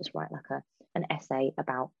 maybe I'll just write like an essay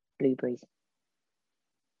about blueberries,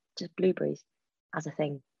 just blueberries as a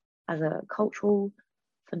thing, as a cultural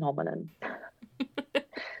phenomenon.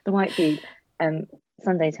 The White Feed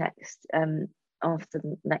Sunday text after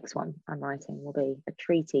the next one I'm writing will be a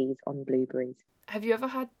treatise on blueberries. Have you ever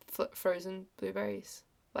had frozen blueberries?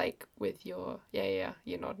 Like with your... Yeah,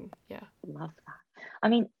 you're nodding, yeah. Love that. I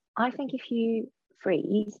mean, I think if you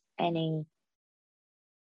freeze any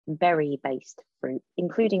berry-based fruit,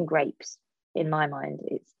 including grapes, in my mind,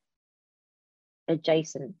 it's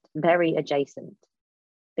adjacent, very adjacent.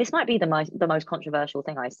 This might be the most controversial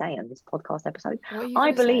thing I say in this podcast episode. What are you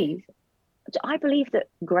gonna say? I believe that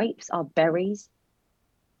grapes are berries.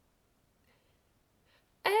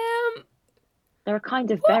 They're a kind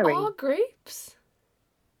of berry. What are grapes?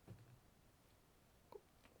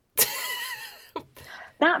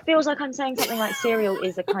 That feels like I'm saying something like cereal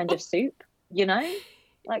is a kind of soup, you know?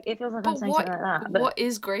 Like, it feels like I'm saying something like that. But what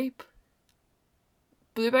is grape?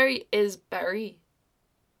 Blueberry is berry.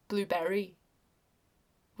 Blueberry.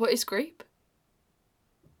 What is grape?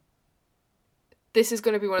 This is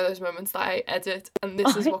going to be one of those moments that I edit, and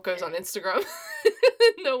this is what goes on Instagram.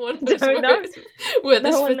 No one knows where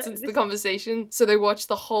this fits into the conversation. So they watch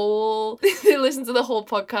they listen to the whole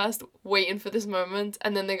podcast waiting for this moment,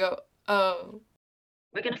 and then they go, oh.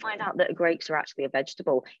 We're going to find out that grapes are actually a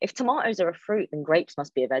vegetable. If tomatoes are a fruit, then grapes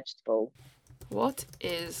must be a vegetable. What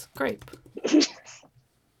is grape? It's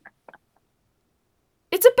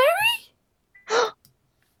a berry!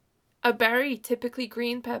 A berry, typically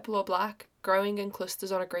green, purple or black, growing in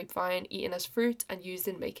clusters on a grapevine, eaten as fruit and used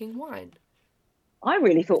in making wine. I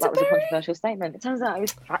really thought that was a controversial statement. It turns out I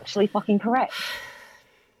was actually fucking correct.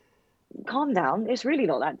 Calm down. It's really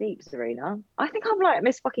not that deep, Serena. I think I'm like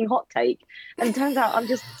Miss fucking Hot Take, and it turns out I'm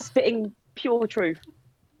just spitting pure truth.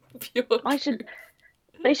 We should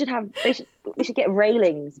get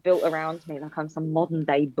railings built around me like I'm some modern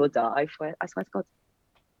day Buddha. I swear to God.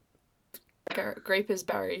 Grape is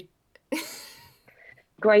berry.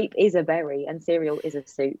 Grape is a berry and cereal is a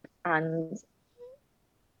soup. And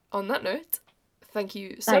on that note, thank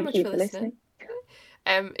you so much for listening.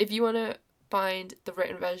 If you want to find the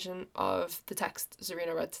written version of the text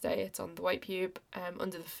Serena read today, it's on the White Pube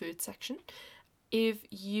under the food section. If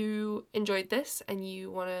you enjoyed this and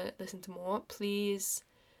you want to listen to more, please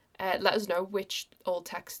let us know which old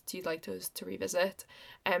texts you'd like us to revisit.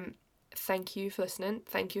 Thank you for listening.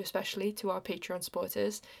 Thank you especially to our Patreon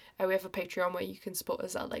supporters. We have a Patreon where you can support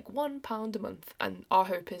us at like £1 a month, and our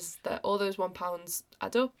hope is that all those £1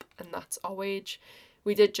 add up, and that's our wage.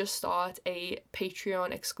 We did just start a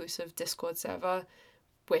Patreon exclusive Discord server,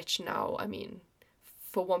 which now, I mean,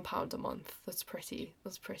 for £1 a month, that's pretty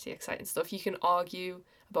exciting stuff. You can argue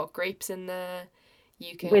about grapes in there.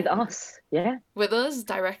 You can with us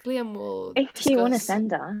directly, and we'll if you want to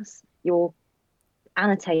send us your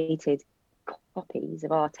annotated copies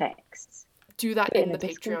of our texts, do that in the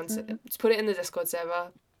Patreon. Put it in the Discord server.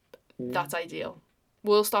 That's ideal.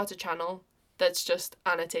 We'll start a channel that's just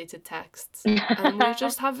annotated texts, and we'll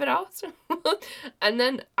just have it out. And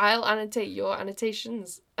then I'll annotate your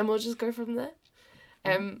annotations, and we'll just go from there.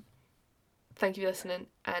 Thank you for listening,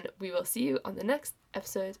 and we will see you on the next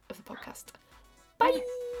episode of the podcast. Bye.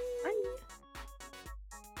 Bye.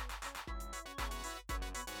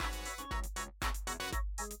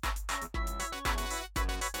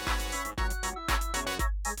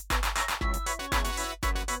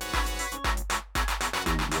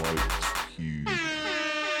 White